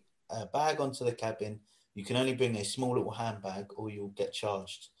a bag onto the cabin. You can only bring a small little handbag or you'll get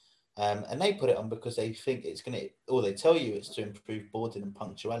charged. And they put it on because they think it's going to, or they tell you it's to improve boarding and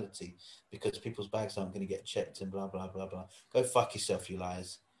punctuality because people's bags aren't going to get checked and blah, blah, blah, blah. Go fuck yourself, you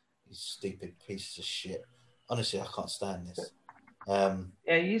liars. You stupid pieces of shit. Honestly, I can't stand this.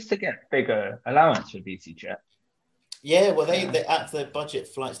 You used to get bigger allowance with EasyJet. Yeah, well, they at the budget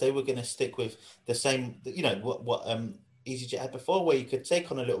flights, they were going to stick with the same, what EasyJet had before, where you could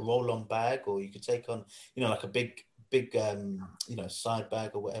take on a little roll-on bag or you could take on, like a big, side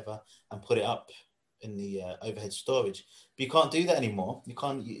bag or whatever and put it up in the overhead storage. But you can't do that anymore. You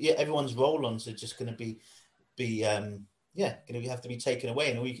can't. Everyone's roll-ons are just going to be going to have to be taken away,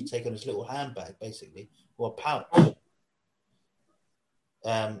 and all you can take on is a little handbag, basically, or a pouch.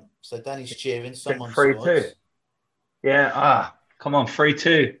 So Danny's cheering. Someone 3-2. Yeah. Come on,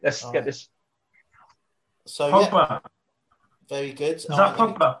 3-2. Let's get this. So Pogba. Very good. Is that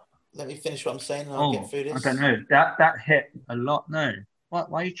Pogba? Let me finish what I'm saying and I'll get through this. I don't know. That hit a lot. No. Why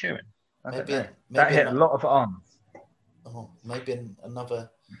are you cheering? Maybe that hit a lot of arms. Oh, maybe another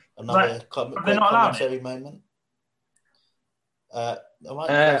commentary moment. All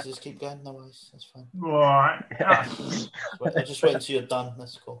right, just keep going. No worries. That's fine. Right. I'll just wait until you're done.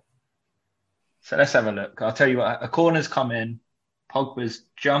 That's cool. So let's have a look. I'll tell you what. A corner's come in. Pogba's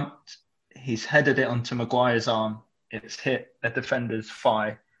jumped. He's headed it onto Maguire's arm. It's hit a defender's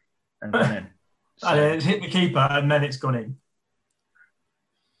thigh and gone in. So, it's hit the keeper and then it's gone in.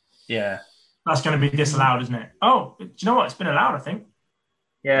 Yeah. That's going to be disallowed, isn't it? Oh, do you know what? It's been allowed, I think.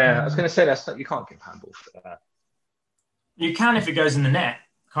 Yeah, I was going to say you can't give handball for that. You can if it goes in the net,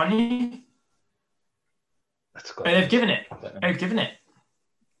 can't you? They've given it. They've given it.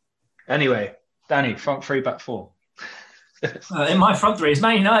 Anyway, Danny, front three, back four. In my front three is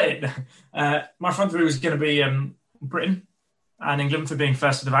Man United. My front three was going to be Britain and England for being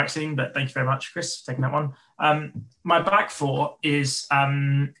first with the vaccine, but thank you very much, Chris, for taking that one. My back four is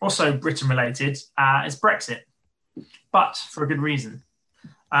also Britain related. It's Brexit, but for a good reason.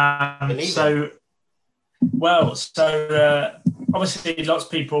 Obviously, lots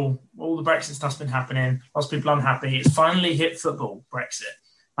of people, all the Brexit stuff's been happening. Lots of people unhappy. It's finally hit football, Brexit.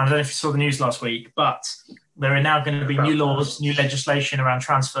 I don't know if you saw the news last week, but there are now going to be new laws, new legislation around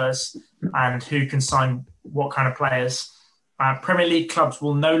transfers and who can sign what kind of players. Premier League clubs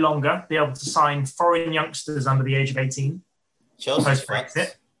will no longer be able to sign foreign youngsters under the age of 18.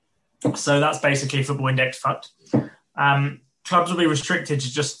 Post-Brexit. So that's basically Football Index fucked. Clubs will be restricted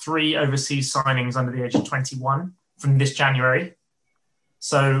to just 3 overseas signings under the age of 21 from this January.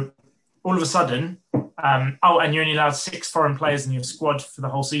 So all of a sudden, and you're only allowed 6 foreign players in your squad for the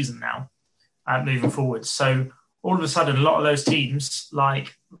whole season now, moving forward. So all of a sudden, a lot of those teams,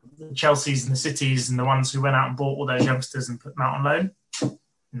 like the Chelseas and the Cities and the ones who went out and bought all those youngsters and put them out on loan,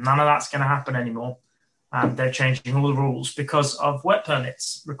 none of that's going to happen anymore. They're changing all the rules because of work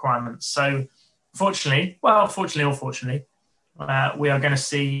permits requirements. So fortunately, we are going to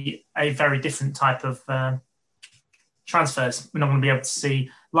see a very different type of transfers. We're not going to be able to see,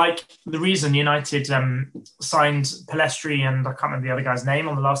 like the reason United signed Pelestri and I can't remember the other guy's name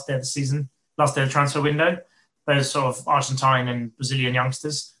on the last day of the season, last day of the transfer window, those sort of Argentine and Brazilian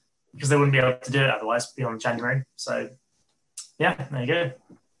youngsters, because they wouldn't be able to do it otherwise beyond January. So, yeah, there you go.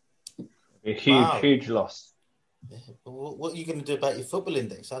 A huge loss. Yeah. What are you going to do about your Football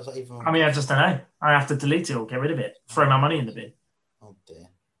Index? How's that even? I mean, I just don't know. I have to delete it or get rid of it. Throw my money in the bin. Oh, dear.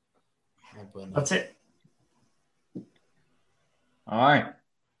 That's it. All right.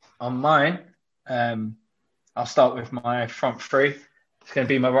 On mine, I'll start with my front three. It's going to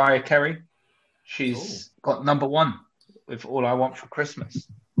be Mariah Carey. She's got number 1 with All I Want for Christmas,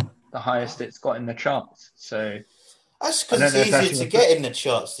 the highest it's got in the charts. So that's because it's easier to get in the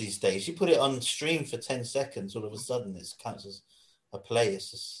charts these days. You put it on stream for 10 seconds, all of a sudden it counts as a play.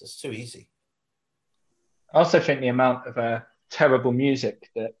 It's too easy. I also think the amount of terrible music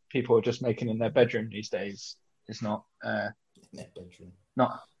that people are just making in their bedroom these days is not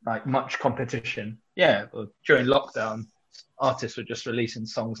like much competition. Yeah, well, during lockdown, artists were just releasing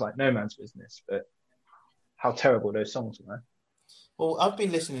songs like No Man's Business, but how terrible those songs were. Well, I've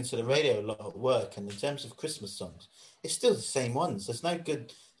been listening to the radio a lot at work, and in terms of Christmas songs, it's still the same ones. There's no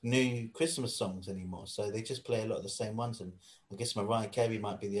good new Christmas songs anymore, so they just play a lot of the same ones, and I guess Mariah Carey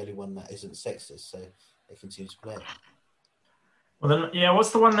might be the only one that isn't sexist, so they continue to play it. Well, then, yeah,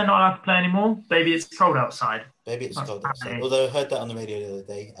 what's the one they're not allowed to play anymore? Baby, It's Cold Outside. Baby, It's Cold Outside. Although I heard that on the radio the other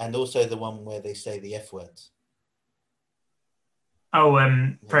day, and also the one where they say the F words. Oh,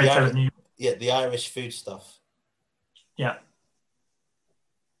 Pray Tell of New York. Yeah, the Irish food stuff. Yeah.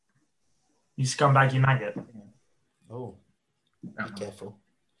 You scumbag, you maggot. Oh, be careful.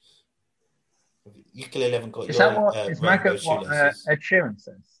 Ukulele haven't got is your that what, is maggot what Ed Sheeran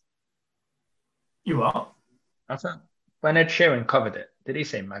says? You what? I thought when Ed Sheeran covered it, did he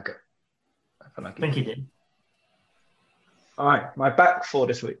say maggot? I think he did. All right, my back for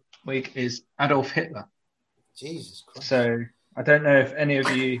this week is Adolf Hitler. Jesus Christ. So I don't know if any of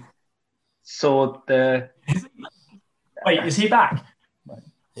you saw the... Wait, is he back?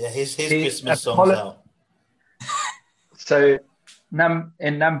 Yeah, his Christmas song's out. So in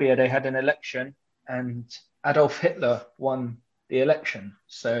Nambia, they had an election and Adolf Hitler won the election.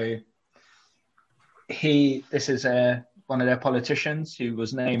 So this is one of their politicians who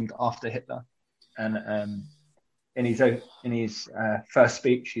was named after Hitler. And in his first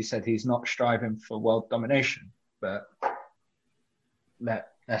speech, he said he's not striving for world domination, but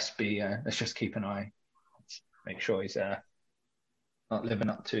let's just keep an eye, make sure he's not living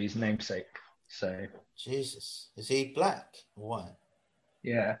up to his namesake. So Jesus, is he black or white?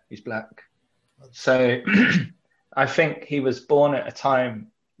 Yeah, he's black. So I think he was born at a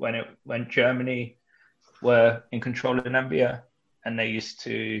time when Germany were in control of Namibia, and they used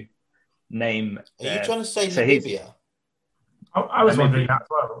to name. Are you trying to say Namibia? I was wondering that as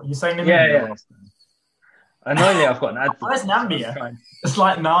well. Are you saying Namibia? Yeah. Annoyingly, I've got an ad. Where's Nambia? It's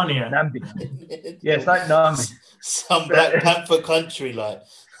like Narnia. Nambia. Yeah, it's like Narnia. Some Black Panther country, like.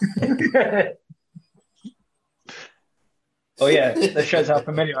 Oh yeah, that shows how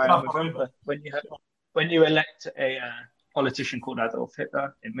familiar I am with Hitler. When you elect a politician called Adolf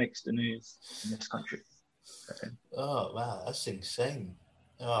Hitler, it makes the news in this country. Oh wow, that's insane.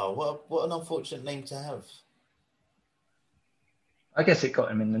 Oh, what an unfortunate name to have. I guess it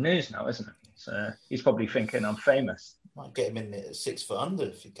got him in the news now, isn't it? So he's probably thinking I'm famous. Might get him in at 6 foot under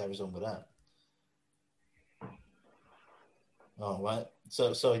if he carries on with that. Oh, right.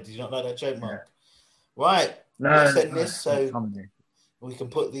 So sorry, did you not like that joke, Mark? Yeah. Right. No, let's end this so we can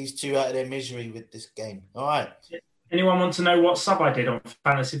put these two out of their misery with this game. All right. Anyone want to know what sub I did on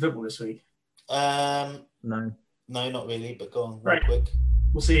fantasy football this week? No, not really. But go on, real quick.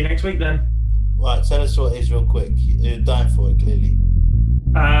 We'll see you next week then. Right, tell us what it is real quick. You're dying for it, clearly.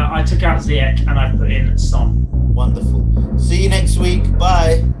 I took out Ziyech and I put in Son. Wonderful. See you next week.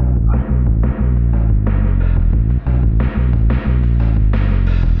 Bye.